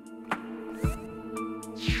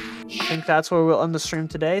 I think that's where we'll end the stream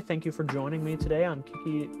today. Thank you for joining me today on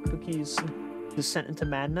Cookie's Descent into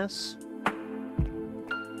Madness.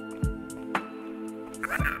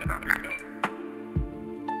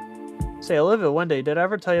 Say, Olivia, one day, did I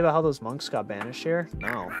ever tell you about how those monks got banished here?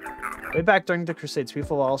 No. Way back during the Crusades,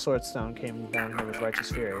 people of all sorts came down here with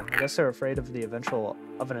righteous fury. I guess they're afraid of an eventual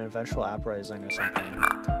uprising or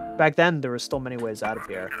something. Back then, there were still many ways out of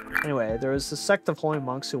here. Anyway, there was a sect of holy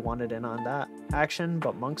monks who wanted in on that action,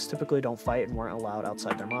 but monks typically don't fight and weren't allowed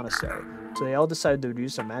outside their monastery. So they all decided to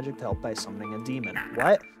use their magic to help by summoning a demon.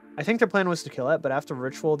 What? I think their plan was to kill it, but after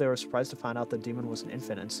ritual, they were surprised to find out the demon was an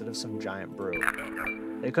infant instead of some giant brute.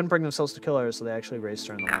 They couldn't bring themselves to kill her, so they actually raised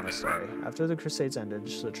her in the monastery. After the Crusades ended,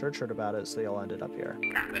 the church heard about it, so they all ended up here.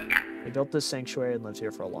 They built this sanctuary and lived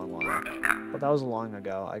here for a long while. But that was long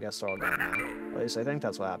ago. I guess they're all gone now. At least I think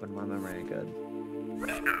that's what happened. My memory ain't good.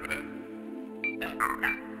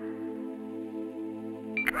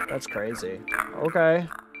 That's crazy. Okay.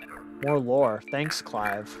 More lore. Thanks,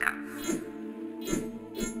 Clive.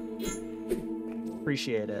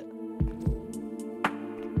 Appreciate it.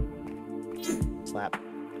 Slap.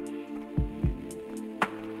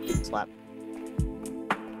 Slap.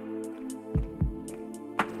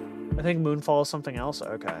 I think Moonfall is something else?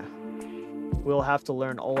 Okay. We'll have to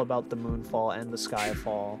learn all about the Moonfall and the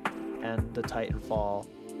Skyfall and the Titanfall.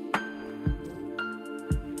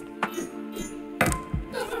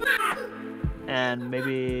 And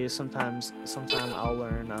maybe sometime I'll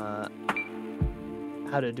learn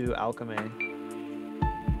how to do alchemy.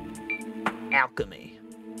 Alchemy.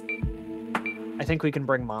 I think we can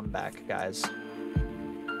bring Mom back, guys.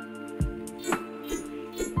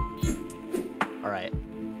 Alright.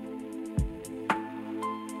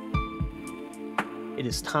 It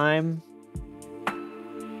is time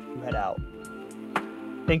to head out.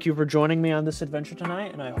 Thank you for joining me on this adventure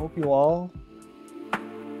tonight, and I hope you all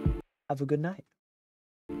have a good night.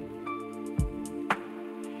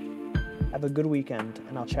 Have a good weekend,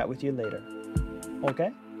 and I'll chat with you later.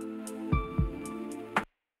 Okay?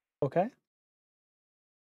 Okay?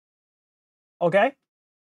 Okay?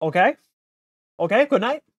 Okay? Okay, good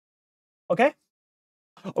night. Okay?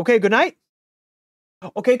 Okay, good night.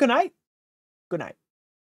 Okay, good night. Good night.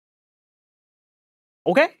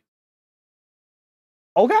 Okay?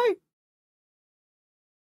 Okay.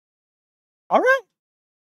 All right.